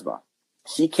mild asthma.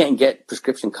 She can't get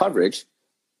prescription coverage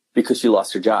because she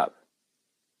lost her job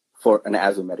for an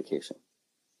asthma medication.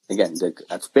 Again,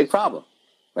 that's a big problem,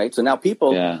 right? So now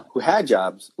people who had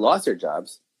jobs, lost their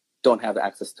jobs, don't have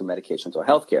access to medications or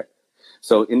healthcare.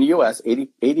 So in the U.S., 80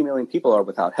 million people are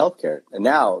without healthcare, and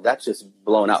now that's just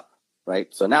blown up, right?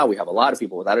 So now we have a lot of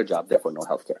people without a job, therefore no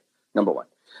healthcare, number one.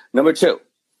 Number two,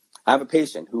 I have a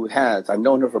patient I've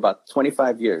known her for about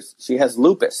 25 years. She has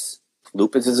lupus.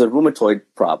 Lupus is a rheumatoid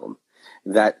problem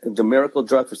that the miracle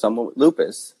drug for someone with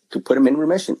lupus to put them in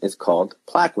remission is called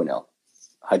Plaquenil,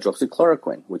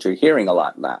 hydroxychloroquine, which you're hearing a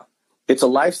lot now. It's a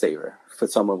lifesaver for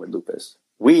someone with lupus.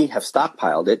 We have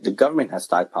stockpiled it. The government has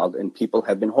stockpiled it, and people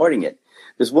have been hoarding it.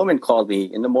 This woman called me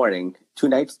in the morning 2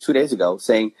 days ago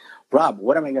saying, Rob,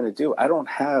 what am I going to do? I don't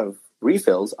have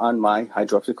refills on my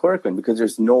hydroxychloroquine because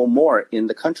there's no more in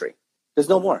the country. There's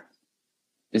no more.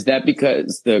 Is that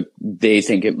because they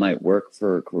think it might work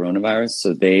for coronavirus?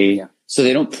 So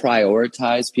they don't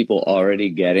prioritize people already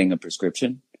getting a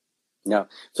prescription? No.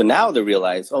 So now they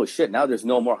realize, oh shit, now there's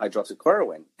no more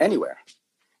hydroxychloroquine anywhere.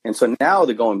 And so now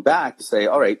they're going back to say,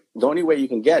 all right, the only way you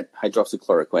can get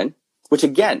hydroxychloroquine, which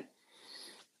again,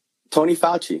 Dr.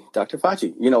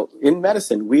 Fauci, in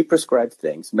medicine, we prescribe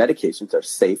things, medications are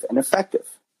safe and effective.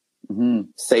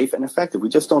 Mm-hmm. Safe and effective. We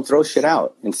just don't throw shit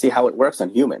out and see how it works on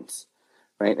humans.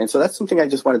 Right. And so that's something I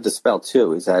just want to dispel,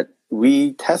 too, is that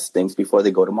we test things before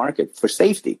they go to market for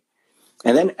safety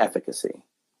and then efficacy.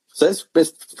 So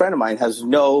this friend of mine has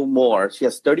no more. She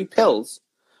has 30 pills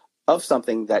of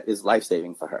something that is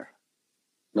life-saving for her.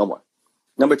 No more.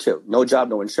 Number two, no job,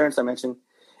 no insurance, I mentioned.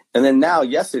 And then now,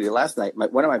 last night,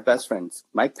 one of my best friends,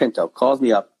 Mike Pinto, calls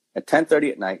me up at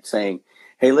 10:30 at night saying,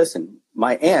 hey, listen,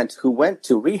 my aunt who went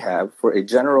to rehab for a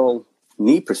general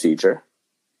knee procedure,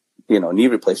 knee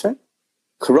replacement,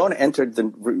 Corona entered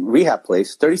the rehab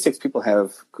place. 36 people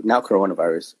have now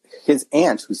coronavirus. His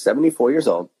aunt, who's 74 years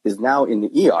old, is now in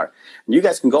the ER. And you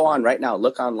guys can go on right now,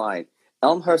 look online.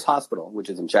 Elmhurst Hospital, which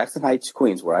is in Jackson Heights,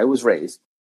 Queens, where I was raised,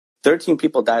 13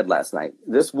 people died last night.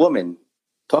 This woman,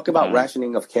 talk about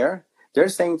rationing of care. They're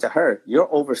saying to her,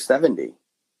 you're over 70.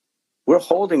 We're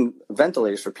holding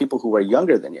ventilators for people who are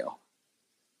younger than you.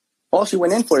 All she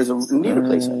went in for is a knee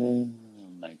replacement. Oh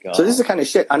my God. So this is the kind of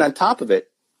shit. And on top of it,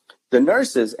 the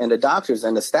nurses and the doctors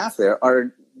and the staff there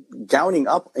are gowning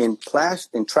up in trash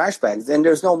bags, and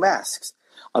there's no masks.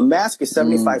 A mask is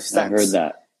 75 cents. I heard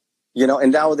that.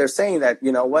 And now they're saying that,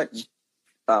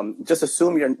 just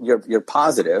assume you're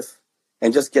positive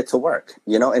and just get to work,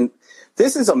 and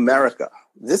this is America.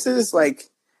 This is like,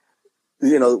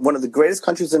 one of the greatest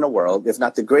countries in the world, if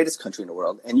not the greatest country in the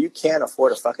world, and you can't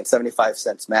afford a fucking 75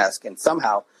 cents mask, and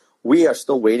somehow we are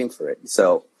still waiting for it.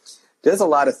 So There's a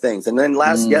lot of things. And then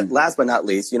last but not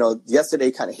least,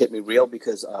 yesterday kind of hit me real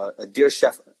because a dear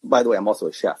chef, by the way, I'm also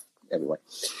a chef, everyone.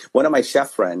 One of my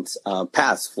chef friends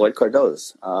passed, Floyd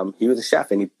Cardoz. He was a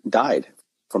chef and he died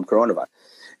from coronavirus.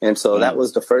 And so that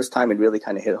was the first time it really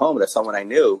kind of hit home that someone I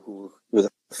knew who was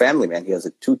a family man. He has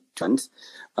 2 twins.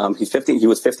 He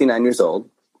was 59 years old.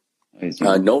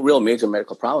 No real major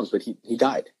medical problems, but he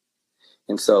died.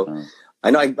 And so I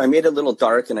know I made it a little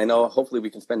dark, and I know hopefully we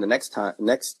can spend the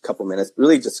next couple minutes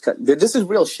really just this is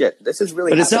real shit. This is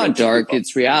really. But it's not dark;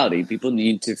 it's reality. People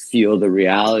need to feel the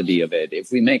reality of it.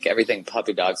 If we make everything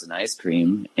puppy dogs and ice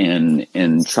cream, and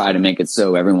try to make it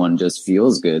so everyone just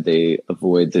feels good, they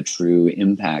avoid the true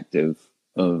impact of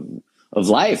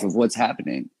life, of what's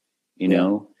happening.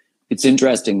 It's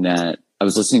interesting that I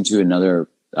was listening to another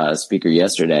speaker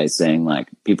yesterday saying like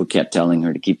people kept telling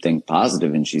her to keep things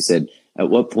positive, and she said, at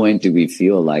what point do we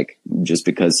feel like just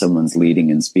because someone's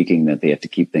leading and speaking that they have to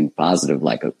keep things positive,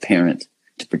 like a parent,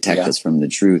 to protect us from the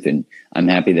truth? And I'm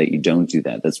happy that you don't do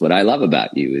that. That's what I love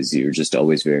about you, is you're just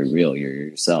always very real. You're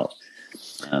yourself.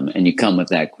 And you come with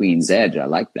that Queen's edge. I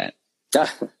like that.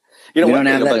 We don't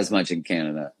have that as much in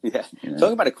Canada. Yeah.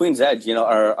 Talking about a Queen's edge,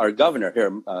 our governor here,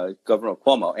 Governor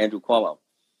Cuomo, Andrew Cuomo,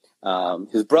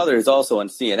 his brother is also on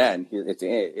CNN.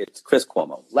 It's Chris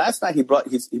Cuomo. Last night he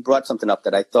brought something up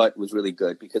that I thought was really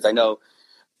good, because I know,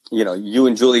 you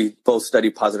and Julie both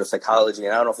study positive psychology,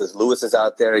 and I don't know if there's Lewis is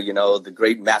out there, the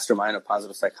great mastermind of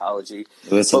positive psychology.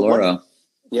 Lewis Laura.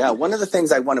 One of the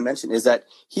things I want to mention is that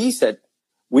he said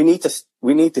we need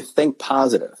to think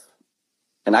positive,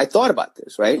 and I thought about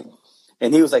this, right?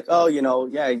 And he was like, oh,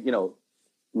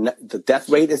 the death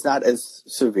rate is not as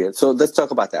severe. So let's talk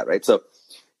about that, right? So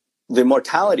the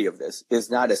mortality of this is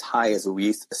not as high as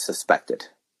we suspected,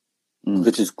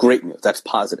 which is great news. That's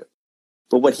positive.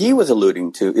 But what he was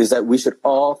alluding to is that we should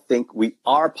all think we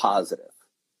are positive.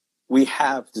 We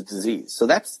have the disease. So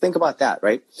think about that,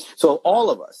 right? So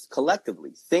all of us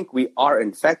collectively think we are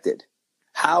infected.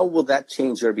 How will that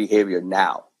change your behavior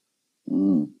now?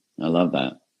 I love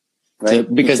that. Right?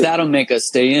 So, because that'll make us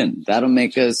stay in. That'll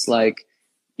make us like,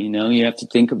 you have to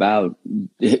think about,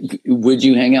 would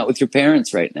you hang out with your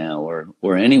parents right now,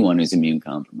 or anyone who's immune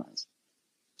compromised?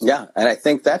 Yeah. And I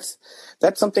think that's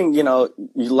something, you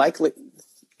likely,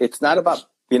 it's not about,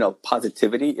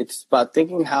 positivity. It's about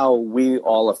thinking how we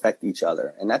all affect each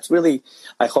other. And that's really,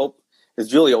 I hope, as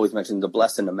Julie always mentioned, the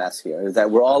blessed and the mess here, is that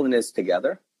we're all in this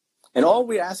together. And all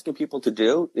we're asking people to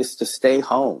do is to stay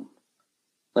home.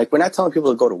 Like, we're not telling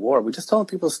people to go to war. We're just telling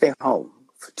people to stay home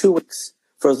for 2 weeks.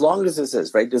 For as long as this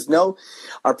is, right?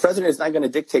 Our president is not going to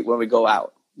dictate when we go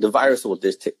out. The virus will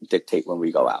dictate when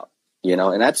we go out,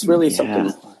 and that's really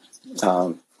something.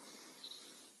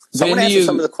 Someone answer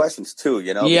some of the questions too,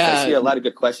 I see a lot of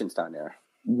good questions down there.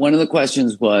 One of the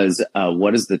questions was,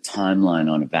 what is the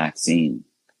timeline on a vaccine?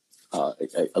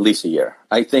 At least a year.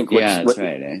 I think. That's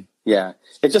right. Eh? Yeah.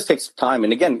 It just takes time.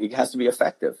 And again, it has to be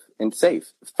effective and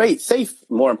safe. Safe,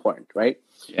 more important, right?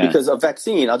 Yeah. Because a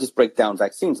vaccine, I'll just break down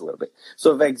vaccines a little bit. So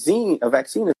a vaccine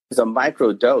is a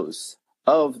micro dose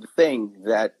of the thing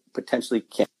that potentially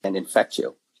can infect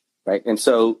you, right? And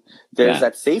so there's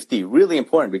that safety, really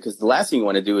important, because the last thing you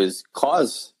want to do is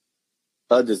cause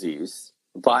a disease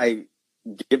by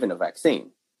giving a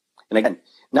vaccine. And again,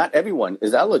 not everyone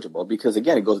is eligible, because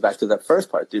again, it goes back to that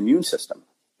first part, the immune system,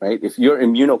 right? If you're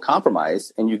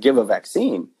immunocompromised and you give a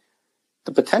vaccine,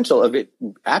 the potential of it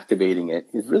activating it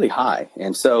is really high.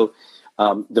 And so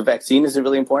the vaccine is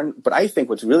really important. But I think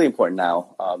what's really important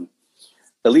now,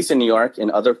 at least in New York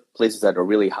and other places that are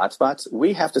really hotspots,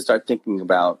 we have to start thinking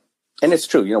about, and it's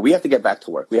true, we have to get back to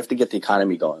work. We have to get the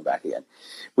economy going back again.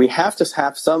 We have to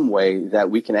have some way that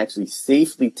we can actually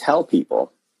safely tell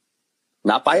people,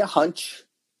 not by a hunch,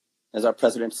 as our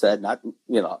president said, not,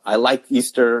 I like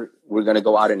Easter, we're going to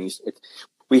go out on Easter.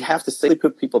 We have to safely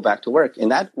put people back to work. And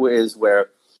that is where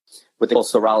what they call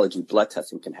serology, blood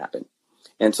testing, can happen.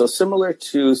 And so similar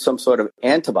to some sort of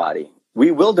antibody,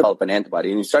 we will develop an antibody.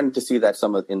 And you're starting to see that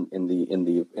some of in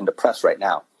the press right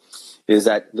now, is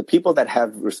that the people that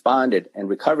have responded and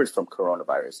recovered from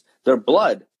coronavirus, their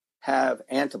blood have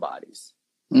antibodies.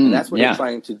 And that's what they're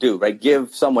trying to do, right?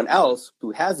 Give someone else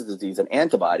who has the disease an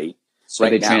antibody. So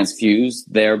they transfuse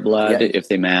their blood if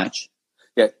they match?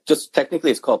 Yeah, just technically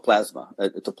it's called plasma.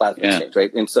 It's a plasma exchange,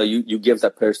 right? And so you give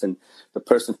that person, the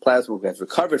person's plasma who has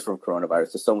recovered from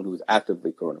coronavirus, to someone who is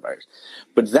actively coronavirus.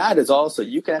 But that is also,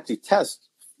 you can actually test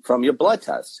from your blood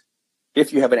test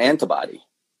if you have an antibody.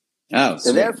 Oh,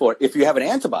 and therefore, if you have an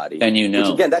antibody, then which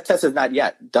again, that test is not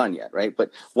yet done yet, right?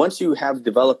 But once you have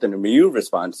developed an immune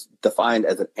response defined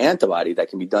as an antibody that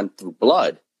can be done through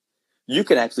blood, you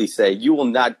can actually say you will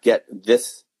not get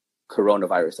this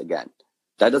coronavirus again.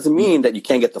 That doesn't mean that you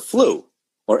can't get the flu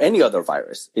or any other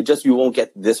virus. It just, you won't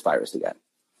get this virus again.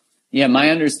 Yeah, my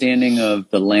understanding of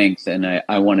the length, and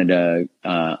I wanted to,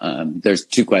 there's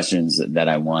two questions that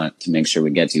I want to make sure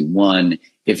we get to. One,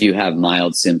 if you have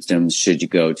mild symptoms, should you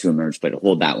go to Emerge? But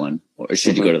hold that one, or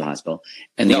should you go to the hospital?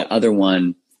 And the other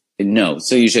one, no,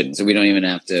 so you shouldn't. So we don't even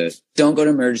have to, don't go to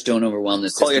Emerge, don't overwhelm the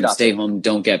system, stay home,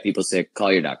 don't get people sick,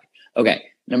 call your doctor. Okay.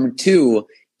 Number two,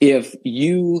 if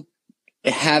you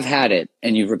have had it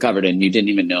and you've recovered it and you didn't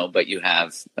even know, but you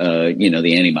have,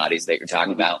 the antibodies that you're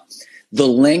talking about, the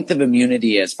length of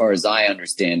immunity, as far as I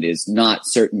understand, is not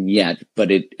certain yet, but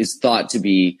it is thought to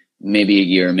be maybe a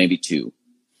year, maybe two.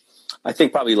 I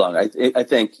think probably longer. I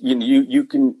think you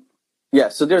can, yeah.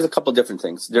 So there's a couple different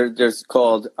things. There's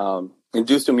called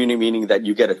induced immunity, meaning that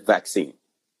you get a vaccine.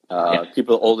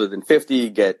 People older than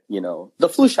 50 get, the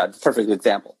flu shot. Perfect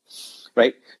example,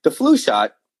 right? The flu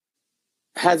shot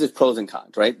has its pros and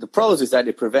cons, right? The pros is that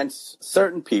it prevents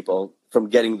certain people from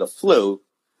getting the flu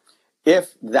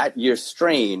if that year's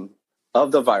strain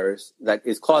of the virus that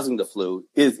is causing the flu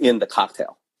is in the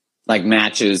cocktail. Like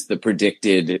matches the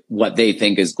predicted, what they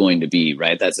think is going to be,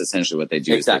 right? That's essentially what they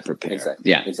do. Exactly. Is they prepare. Exactly.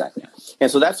 Yeah. Exactly.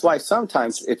 And so that's why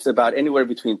sometimes it's about anywhere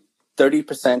between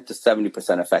 30% to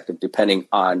 70% effective, depending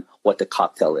on what the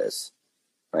cocktail is,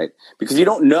 right? Because you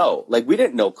don't know, like we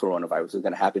didn't know coronavirus was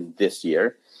going to happen this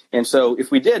year. And so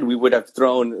if we did, we would have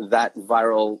thrown that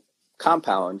viral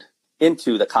compound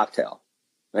into the cocktail.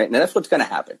 Right. And that's what's going to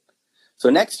happen. So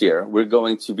next year, we're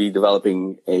going to be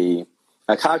developing a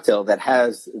cocktail that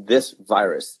has this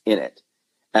virus in it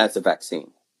as a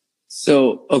vaccine.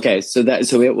 So, okay. So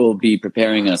it will be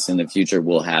preparing us in the future.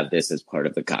 We'll have this as part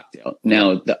of the cocktail.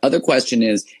 Now, the other question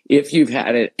is, if you've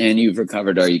had it and you've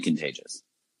recovered, are you contagious?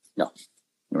 No.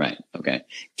 Right. Okay.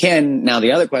 Now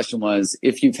the other question was,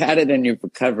 if you've had it and you've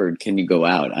recovered, can you go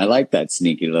out? I like that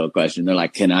sneaky little question. They're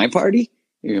like, can I party?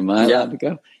 Am I allowed to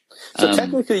go? So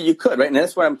technically you could, right? And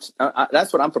that's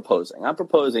what I'm proposing. I'm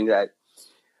proposing that.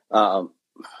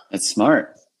 That's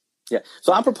smart. Yeah.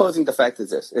 So I'm proposing the fact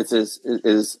is this,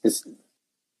 is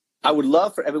I would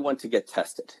love for everyone to get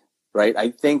tested, right?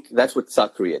 I think that's what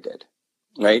South Korea did,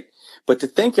 right? But to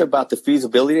think about the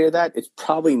feasibility of that, it's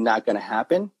probably not going to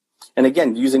happen. And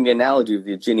again, using the analogy of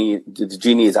the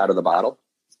genie is out of the bottle,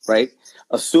 right?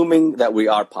 Assuming that we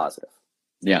are positive.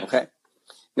 Yeah. Okay.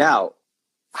 Now,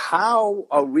 how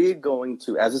are we going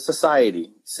to, as a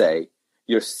society, say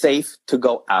you're safe to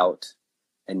go out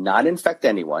and not infect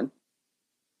anyone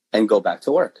and go back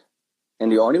to work? And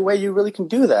the only way you really can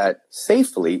do that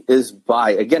safely is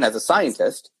by, again, as a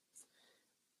scientist,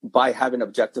 by having an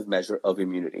objective measure of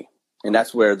immunity. And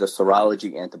that's where the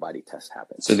serology antibody test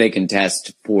happens. So they can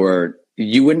test for,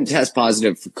 you wouldn't test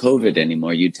positive for COVID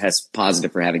anymore. You test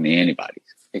positive for having the antibodies.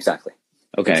 Exactly.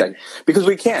 Okay. Exactly. Because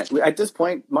we can't. At this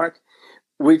point, Mark,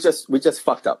 we just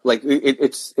fucked up. Like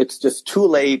it's just too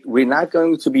late. We're not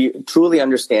going to truly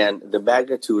understand the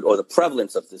magnitude or the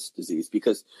prevalence of this disease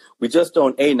because we just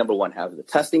don't, number one, have the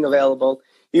testing available.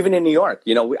 Even in New York,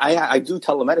 I do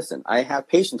telemedicine. I have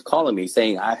patients calling me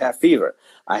saying I have fever.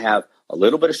 I have a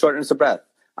little bit of shortness of breath.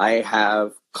 I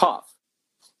have cough.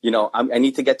 I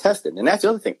need to get tested. And that's the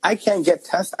other thing. I can't get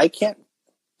tested.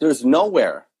 There's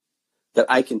nowhere that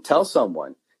I can tell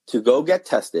someone to go get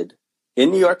tested in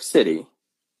New York City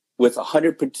with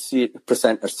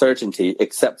 100% certainty,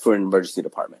 except for an emergency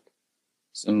department.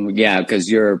 So, yeah,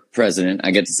 because you're president.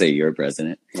 I get to say you're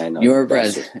president. I know. You're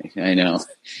president. I know.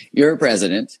 You're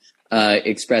president.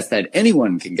 Expressed that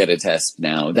anyone can get a test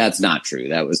now. That's not true.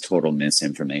 That was total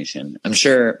misinformation. I'm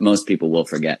sure most people will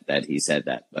forget that he said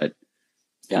that, but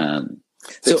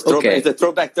it's a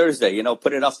throwback Thursday.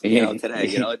 Put it up. Today.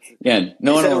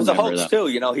 No one will it was remember, a hoax too.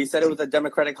 He said it was a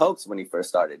Democratic hoax when he first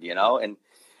started.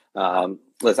 And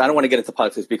listen, I don't want to get into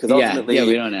politics because ultimately,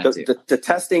 we don't have to. The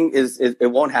testing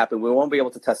it won't happen. We won't be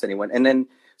able to test anyone, and then.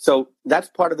 So that's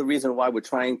part of the reason why we're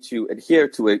trying to adhere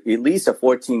to at least a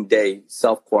 14-day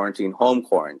self-quarantine, home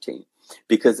quarantine,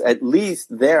 because at least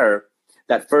that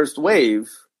first wave,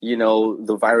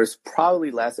 the virus probably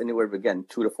lasts anywhere again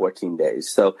 2 to 14 days.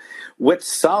 So with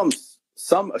some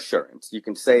assurance, you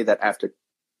can say that after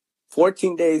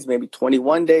 14 days, maybe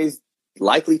 21 days,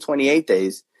 likely 28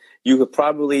 days, you could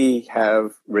probably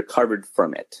have recovered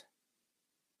from it.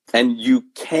 And you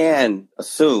can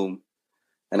assume,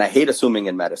 and I hate assuming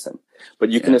in medicine, but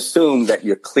you can assume that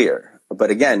you're clear.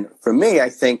 But again, for me, I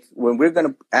think when we're going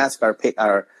to ask our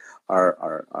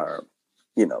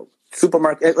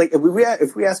supermarket, like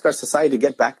if we ask our society to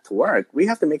get back to work, we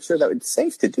have to make sure that it's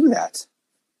safe to do that.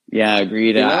 Yeah,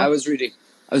 agreed. I was reading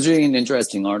an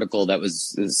interesting article that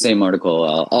was the same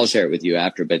article. I'll share it with you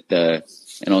after, but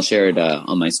and I'll share it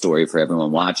on my story for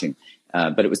everyone watching.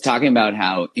 But it was talking about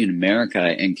how in America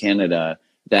and Canada,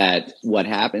 that what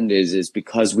happened is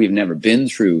because we've never been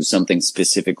through something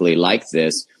specifically like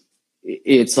this,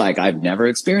 it's like, I've never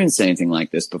experienced anything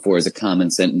like this before, is a common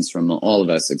sentence from all of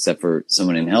us, except for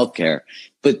someone in healthcare.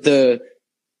 But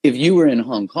if you were in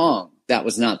Hong Kong, that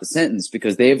was not the sentence,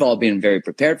 because they've all been very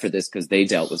prepared for this because they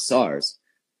dealt with SARS.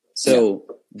 So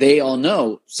they all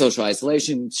know social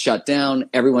isolation, shut down,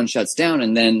 everyone shuts down,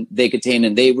 and then they contain,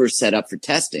 and they were set up for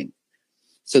testing.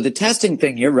 So the testing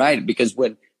thing, you're right, because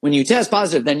when you test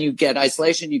positive, then you get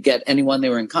isolation, you get anyone they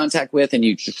were in contact with, and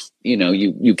you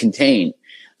contain.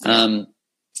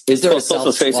 Is there a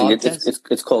social tracing?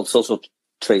 It's called social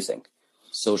tracing.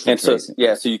 Social tracing.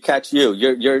 So you catch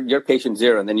you're patient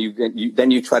zero, and then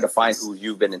you try to find who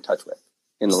you've been in touch with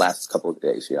in the last couple of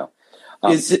days.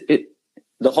 Is it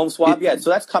the home swab? So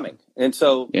that's coming, and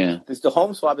so the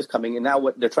home swab is coming, and now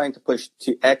what they're trying to push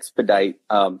to expedite.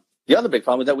 The other big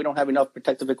problem is that we don't have enough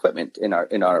protective equipment in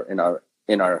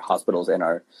our hospitals and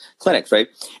our clinics, right?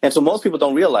 And so most people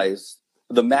don't realize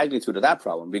the magnitude of that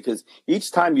problem, because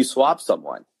each time you swab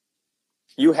someone,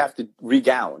 you have to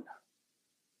regown.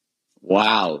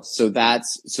 Wow. So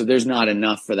there's not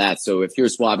enough for that. So if you're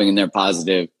swabbing and they're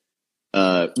positive,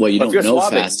 you don't know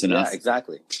fast enough. Yeah,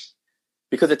 exactly.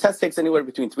 Because the test takes anywhere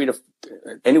between 3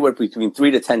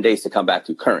 to 10 days to come back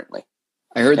to you currently.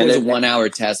 I heard there's a 1 hour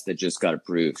test that just got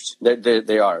approved.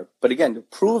 They are. But again,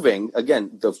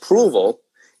 the approval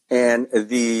and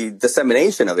the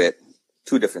dissemination of it,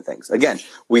 two different things. Again,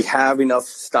 we have enough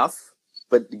stuff,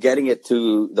 but getting it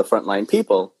to the frontline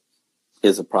people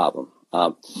is a problem.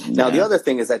 Now, the other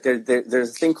thing is that there's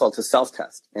a thing called to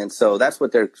self-test. And so that's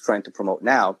what they're trying to promote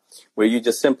now, where you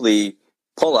just simply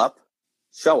pull up,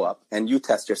 show up, and you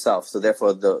test yourself. So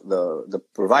therefore, the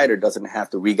provider doesn't have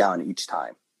to regown each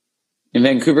time. In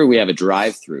Vancouver, we have a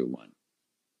drive-through one.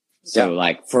 So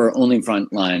like for only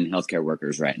frontline healthcare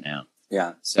workers right now.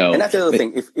 Yeah. So, and that's the other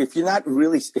thing. If you're not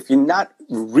really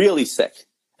sick,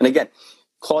 and again,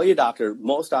 call your doctor.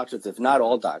 Most doctors, if not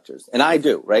all doctors, and I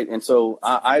do, right? And so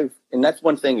and that's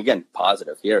one thing, again,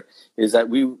 positive here, is that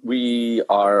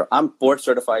I'm board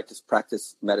certified to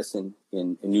practice medicine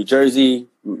in New Jersey,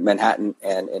 Manhattan,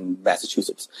 and in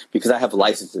Massachusetts, because I have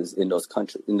licenses in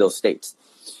those states.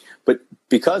 But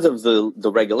because of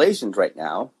the regulations right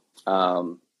now,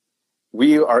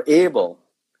 we are able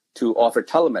to offer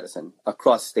telemedicine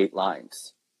across state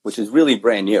lines, which is really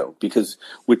brand new, because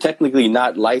we're technically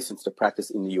not licensed to practice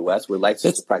in the U.S. We're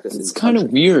licensed to practice in the country. It's kind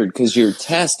of weird, because your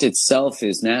test itself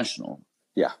is national.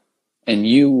 Yeah. And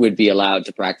you would be allowed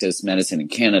to practice medicine in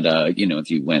Canada,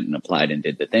 if you went and applied and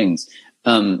did the things.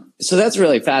 So that's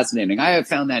really fascinating. I have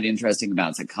found that interesting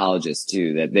about psychologists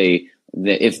too, that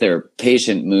if their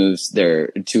patient moves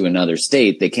to another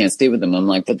state, they can't stay with them. I'm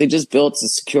like, but they just built a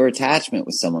secure attachment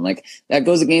with someone. Like, that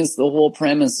goes against the whole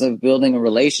premise of building a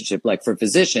relationship. Like, for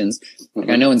physicians, like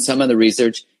I know in some of the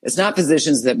research, it's not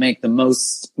physicians that make the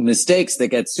most mistakes that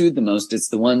get sued the most. It's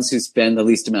the ones who spend the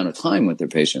least amount of time with their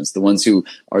patients, the ones who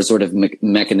are sort of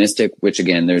mechanistic, which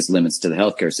again, there's limits to the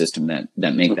healthcare system that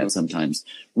make that sometimes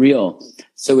real.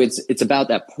 So it's about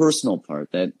that personal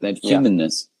part, that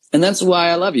humanness. And that's why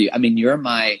I love you. I mean, you're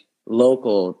my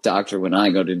local doctor when I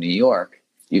go to New York.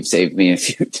 You've saved me a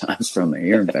few times from an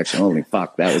ear infection. Holy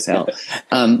fuck, that was hell.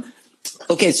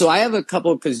 Okay, so I have a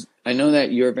couple, because I know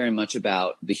that you're very much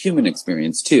about the human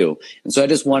experience too. And so I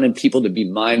just wanted people to be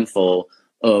mindful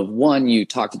of, one, you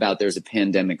talked about there's a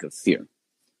pandemic of fear.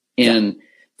 And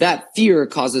that fear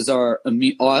causes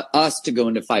us to go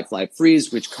into fight, flight,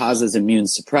 freeze, which causes immune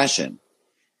suppression.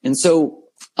 And so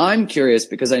I'm curious,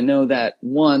 because I know that,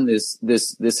 one, this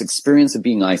experience of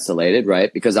being isolated,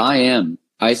 right? Because I am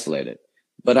isolated,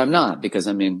 but I'm not, because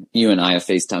you and I have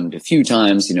FaceTimed a few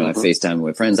times, I've FaceTimed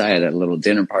with friends. I had a little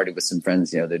dinner party with some friends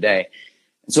the other day.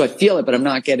 And so I feel it, but I'm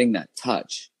not getting that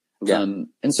touch. Yeah.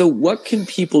 And so what can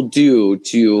people do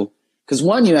because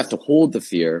one, you have to hold the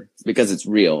fear because it's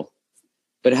real,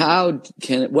 but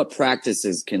what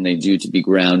practices can they do to be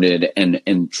grounded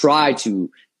and try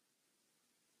to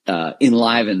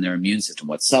enliven their immune system?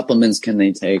 What supplements can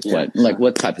they take?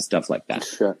 What type of stuff like that?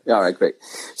 Sure. All right, great.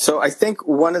 So I think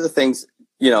one of the things,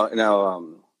 I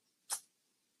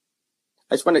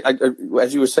just want to,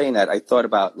 as you were saying that, I thought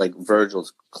about like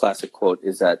Virgil's classic quote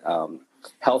is that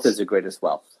health is the greatest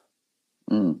wealth.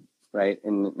 Right.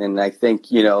 And I think,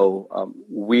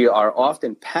 we are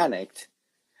often panicked,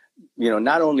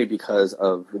 not only because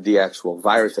of the actual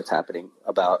virus that's happening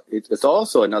about it, it's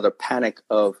also another panic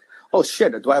of, oh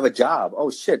shit, do I have a job? Oh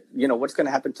shit, what's going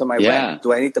to happen to my rent?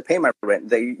 Do I need to pay my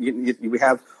rent? We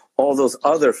have all those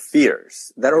other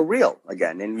fears that are real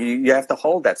again. And you have to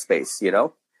hold that space,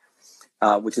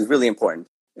 which is really important.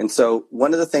 And so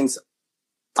one of the things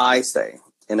I say,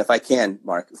 and if I can,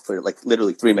 Mark, for like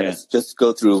literally 3 minutes, just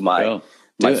go through my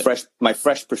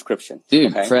fresh prescription.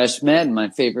 Dude, okay? Fresh Med, my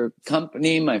favorite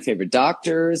company, my favorite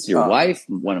doctors, your wife,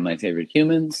 one of my favorite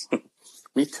humans.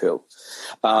 Me too.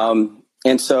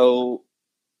 And so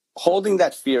holding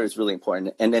that fear is really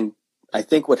important. And then I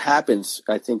think what happens,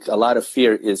 I think a lot of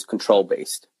fear is control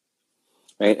based,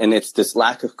 right? And it's this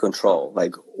lack of control.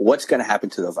 Like, what's going to happen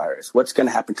to the virus? What's going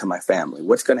to happen to my family?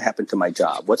 What's going to happen to my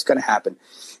job? What's going to happen?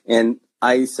 And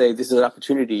I say this is an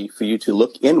opportunity for you to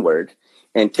look inward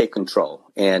and take control.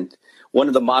 And one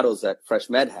of the models that Fresh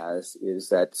Med has is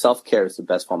that self-care is the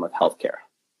best form of healthcare.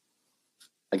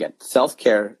 Again,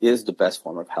 self-care is the best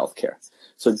form of healthcare.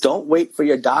 So don't wait for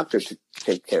your doctor to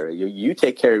take care of you. You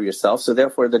take care of yourself. So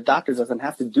therefore, the doctor doesn't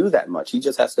have to do that much. He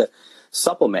just has to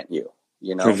supplement you,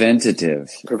 Preventative,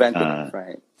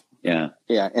 right. Yeah.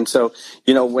 Yeah. And so,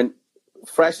 when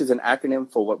FRESH is an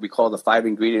acronym for what we call the 5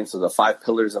 ingredients of the 5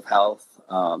 pillars of health.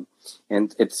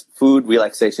 And it's food,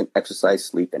 relaxation, exercise,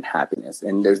 sleep, and happiness.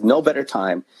 And there's no better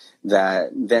time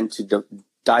than to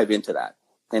dive into that.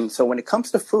 And so when it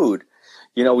comes to food,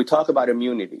 we talk about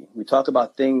immunity. We talk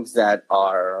about things that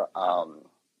are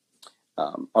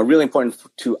really important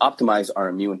to optimize our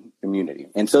immunity.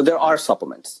 And so there are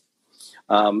supplements.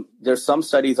 There's some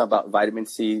studies about vitamin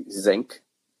C, zinc,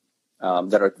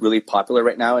 that are really popular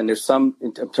right now. And there's some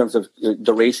in terms of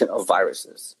duration of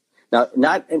viruses. Now,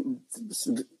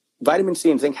 vitamin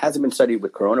C and zinc hasn't been studied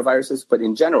with coronaviruses, but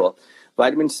in general,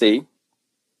 vitamin C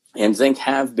and zinc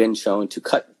have been shown to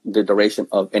cut the duration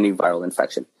of any viral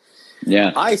infection.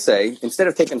 Yeah. I say, instead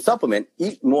of taking a supplement,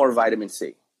 eat more vitamin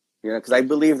C. Because I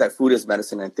believe that food is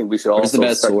medicine. I think we should also. What's the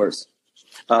best source?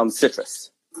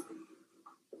 Citrus.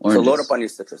 Oranges. So load up on your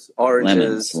citrus.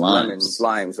 Oranges, lemons,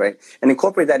 limes, right? And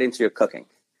incorporate that into your cooking.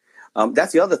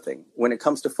 That's the other thing. When it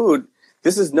comes to food,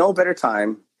 this is no better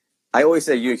time. I always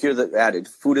say, you hear the adage,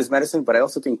 food is medicine, but I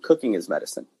also think cooking is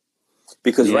medicine.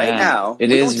 Because right now,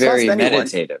 it is very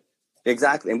meditative.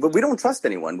 Exactly. But we don't trust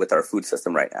anyone with our food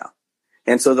system right now.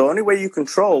 And so the only way you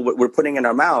control what we're putting in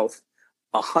our mouth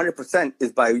 100%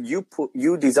 is by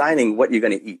you designing what you're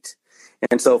going to eat.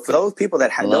 And so for those people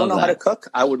that don't know how to cook,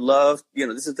 I would love,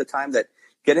 this is the time that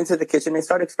get into the kitchen and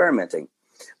start experimenting.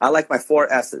 I like my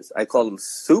 4 S's. I call them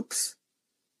soups,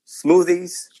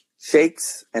 smoothies,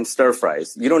 shakes, and stir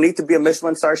fries. You don't need to be a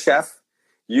Michelin star chef.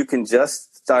 You can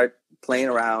just start playing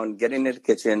around, get into the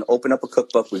kitchen, open up a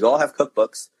cookbook. We all have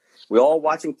cookbooks. We're all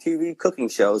watching TV cooking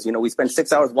shows. We spend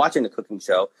 6 hours watching the cooking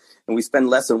show, and we spend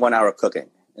less than 1 hour cooking.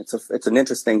 It's an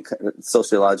interesting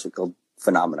sociological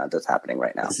phenomenon that's happening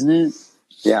right now. Isn't it?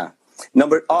 Yeah.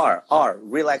 Number R,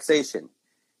 relaxation.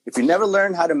 If you never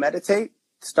learn how to meditate,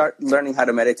 start learning how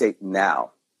to meditate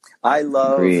now. I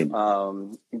love,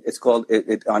 it's called,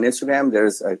 on Instagram,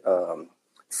 there's a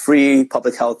free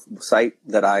public health site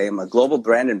that I am a global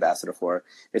brand ambassador for.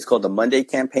 It's called the Monday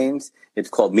Campaigns. It's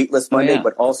called Meatless Monday,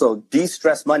 but also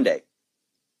De-Stress Monday.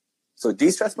 So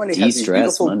De-Stress Monday has these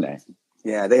beautiful, Monday.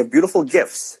 Yeah, they have beautiful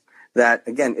gifts that,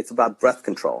 again, it's about breath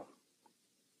control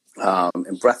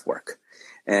and breath work.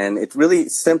 And it's really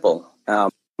simple.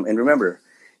 And remember,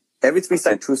 every 3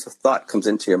 seconds, intrusive thought comes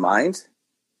into your mind,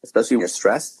 especially when you're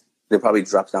stressed. It probably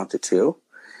drops down to 2.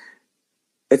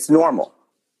 It's normal.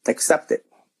 Accept it.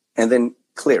 And then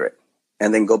clear it.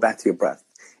 And then go back to your breath.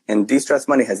 And De-Stress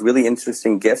Monday has really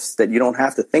interesting gifts that you don't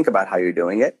have to think about how you're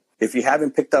doing it. If you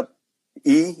haven't picked up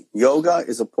yoga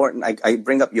is important. I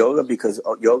bring up yoga because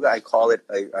yoga, I call it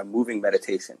a moving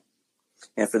meditation.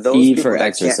 And for those E for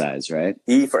exercise, right?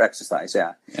 E for exercise,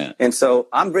 yeah. And so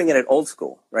I'm bringing it old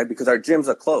school, right? Because our gyms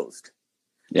are closed.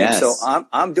 Yes. And so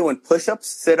I'm doing push-ups,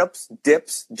 sit-ups,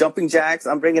 dips, jumping jacks.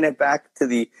 I'm bringing it back to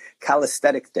the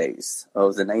calisthenic days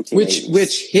of the 1980s.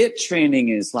 Which HIIT training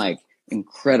is like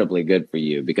incredibly good for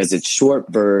you because it's short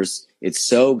bursts. It's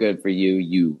so good for you.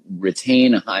 You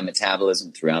retain a high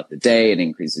metabolism throughout the day. It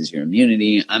increases your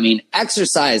immunity. I mean,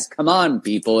 exercise. Come on,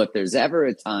 people. If there's ever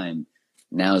a time,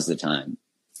 now's the time.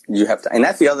 You have to. And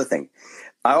that's the other thing.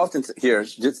 I often hear,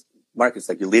 just Marcus,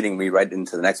 like you're leading me right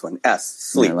into the next one. S,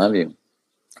 sleep. I love you.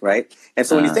 Right? And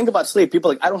so when you think about sleep, people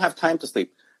are like, I don't have time to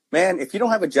sleep. Man, if you don't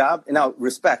have a job, and now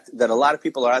respect that a lot of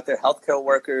people are out there, healthcare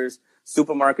workers,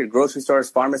 supermarket, grocery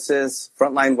stores, pharmacists,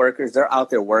 frontline workers, they're out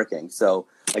there working. So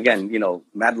again,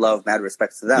 mad love, mad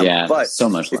respect to them. Yeah, but so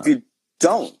much love. If you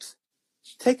don't,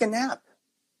 take a nap.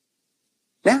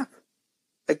 Like,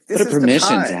 this Put a is permission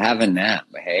the time to have a nap,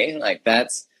 hey? Like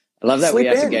that's I love that Sleep we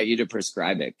have in. to get you to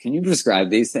prescribe it. Can you prescribe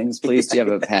these things, please? Do you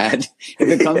have a pad? If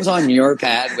it comes on your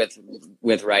pad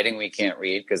with writing we can't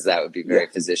read, because that would be very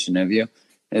physician of you.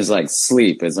 It's like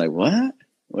sleep. It's like, what?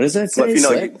 What does that say?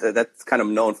 Well, that's kind of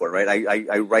known for, right?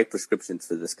 I write prescriptions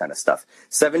for this kind of stuff.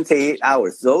 7 to 8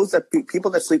 hours. Those that people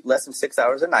that sleep less than 6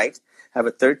 hours a night have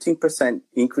a 13%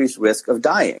 increased risk of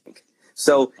dying.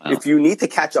 So if you need to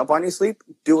catch up on your sleep,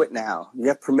 do it now. You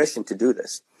have permission to do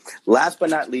this. Last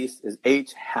but not least is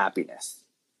H, happiness,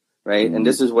 right? And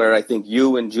this is where I think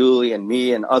you and Julie and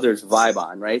me and others vibe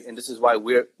on, right? And this is why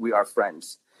we are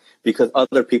friends, because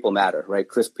other people matter, right?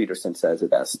 Chris Peterson says it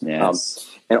best. Yes.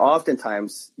 And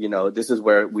oftentimes, this is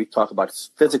where we talk about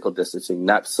physical distancing,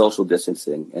 not social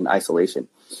distancing and isolation,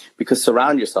 because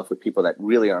surround yourself with people that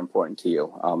really are important to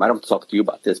you. I don't talk to you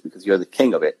about this because you're the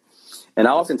king of it. And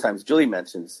oftentimes, Julie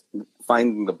mentions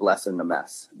finding the bless in the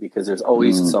mess, because there's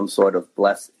always some sort of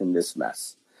bless in this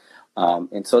mess.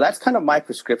 And so that's kind of my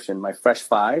prescription, my Fresh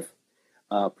 5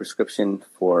 prescription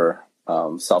for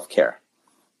self-care.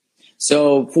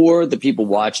 So for the people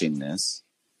watching this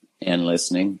and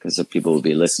listening, because the people will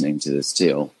be listening to this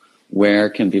too, where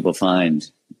can people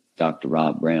find Dr.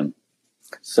 Rob Graham?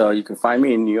 So you can find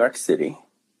me in New York City.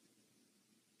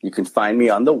 You can find me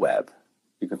on the web.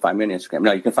 You can find me on Instagram.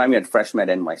 No, you can find me at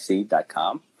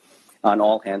freshmednyc.com on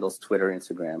all handles, Twitter,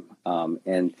 Instagram.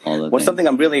 And something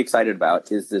I'm really excited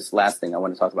about is this last thing I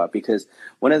want to talk about, because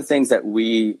one of the things that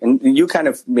and you kind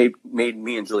of made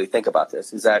me and Julie think about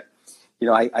this, is that,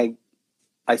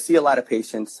 I see a lot of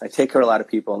patients, I take care of a lot of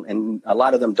people, and a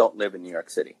lot of them don't live in New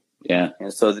York City. Yeah.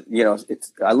 And so,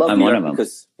 I love New York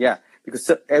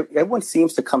because everyone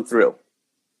seems to come through,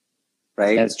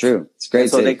 right? That's true. It's great.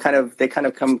 And so they kind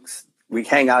of come. We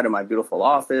hang out in my beautiful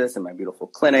office and my beautiful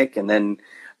clinic, and then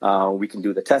we can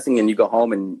do the testing, and you go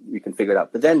home and you can figure it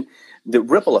out. But then the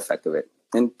ripple effect of it,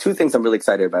 and two things I'm really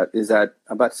excited about, is that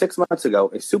about 6 months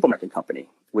ago, a supermarket company,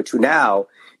 which now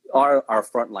are our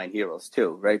frontline heroes too,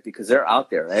 right? Because they're out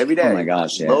there every day,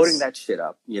 loading that shit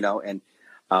up, and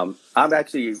I've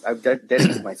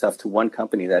dedicated myself to one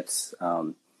company that's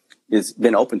has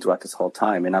been open throughout this whole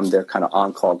time, and I'm their kind of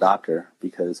on-call doctor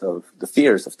because of the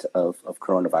fears of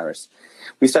coronavirus.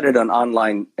 We started an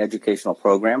online educational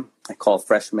program I call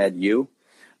FreshMed U.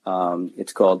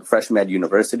 It's called FreshMed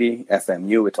University,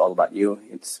 FMU. It's all about you.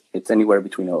 It's anywhere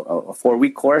between a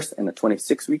 4-week course and a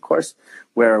 26-week course,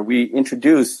 where we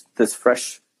introduce this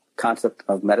fresh concept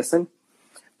of medicine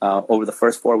over the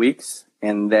first 4 weeks,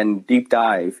 and then deep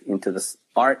dive into this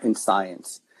art and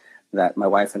science that my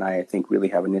wife and I think really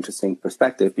have an interesting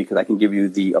perspective, because I can give you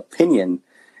the opinion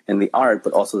and the art,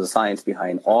 but also the science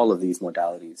behind all of these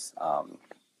modalities.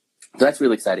 So that's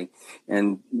really exciting.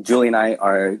 And Julie and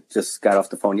I just got off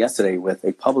the phone yesterday with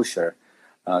a publisher,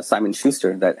 Simon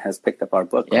Schuster, that has picked up our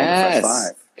book. Yes.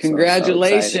 Fresh 5.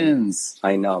 Congratulations. So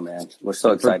I know, man. We're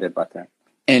so excited about that.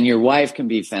 And your wife can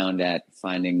be found at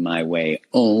Finding My Way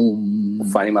Home.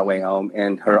 Finding My Way Home.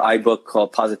 And her iBook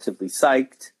called Positively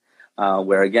Psyched,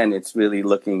 where, again, it's really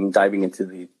diving into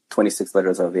the 26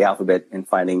 letters of the alphabet and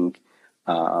finding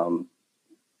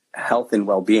health and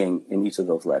well-being in each of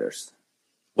those letters.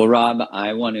 Well, Rob,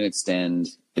 I want to extend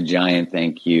a giant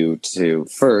thank you to,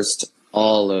 first,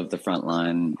 all of the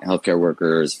frontline healthcare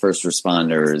workers, first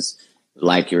responders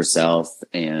like yourself,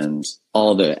 and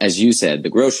all as you said, the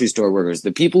grocery store workers,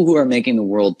 the people who are making the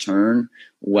world turn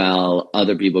while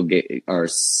other people are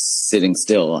sitting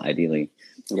still, ideally.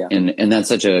 Yeah. And that's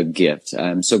such a gift.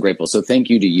 I'm so grateful. So thank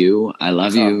you to you. I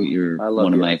love you. You're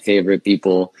one of my favorite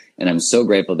people. And I'm so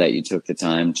grateful that you took the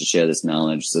time to share this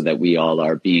knowledge so that we all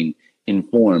are being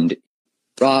informed.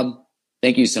 Rob,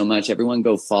 thank you so much. Everyone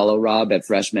go follow Rob at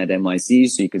FreshMed NYC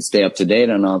so you can stay up to date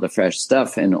on all the fresh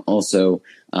stuff, and also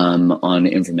on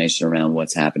information around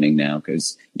what's happening now,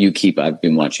 because I've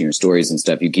been watching your stories and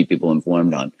stuff. You keep people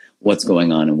informed on what's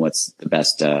going on and what's the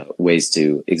best ways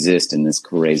to exist in this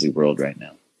crazy world right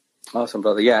now. Awesome,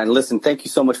 brother. Yeah, and listen, thank you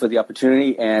so much for the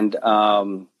opportunity, and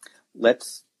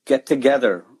let's get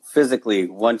together physically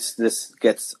once this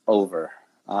gets over.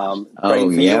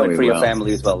 Praying for you and for your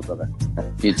family as well, brother.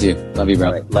 You too. Love you, bro.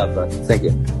 All right. Love, brother. Thank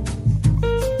you.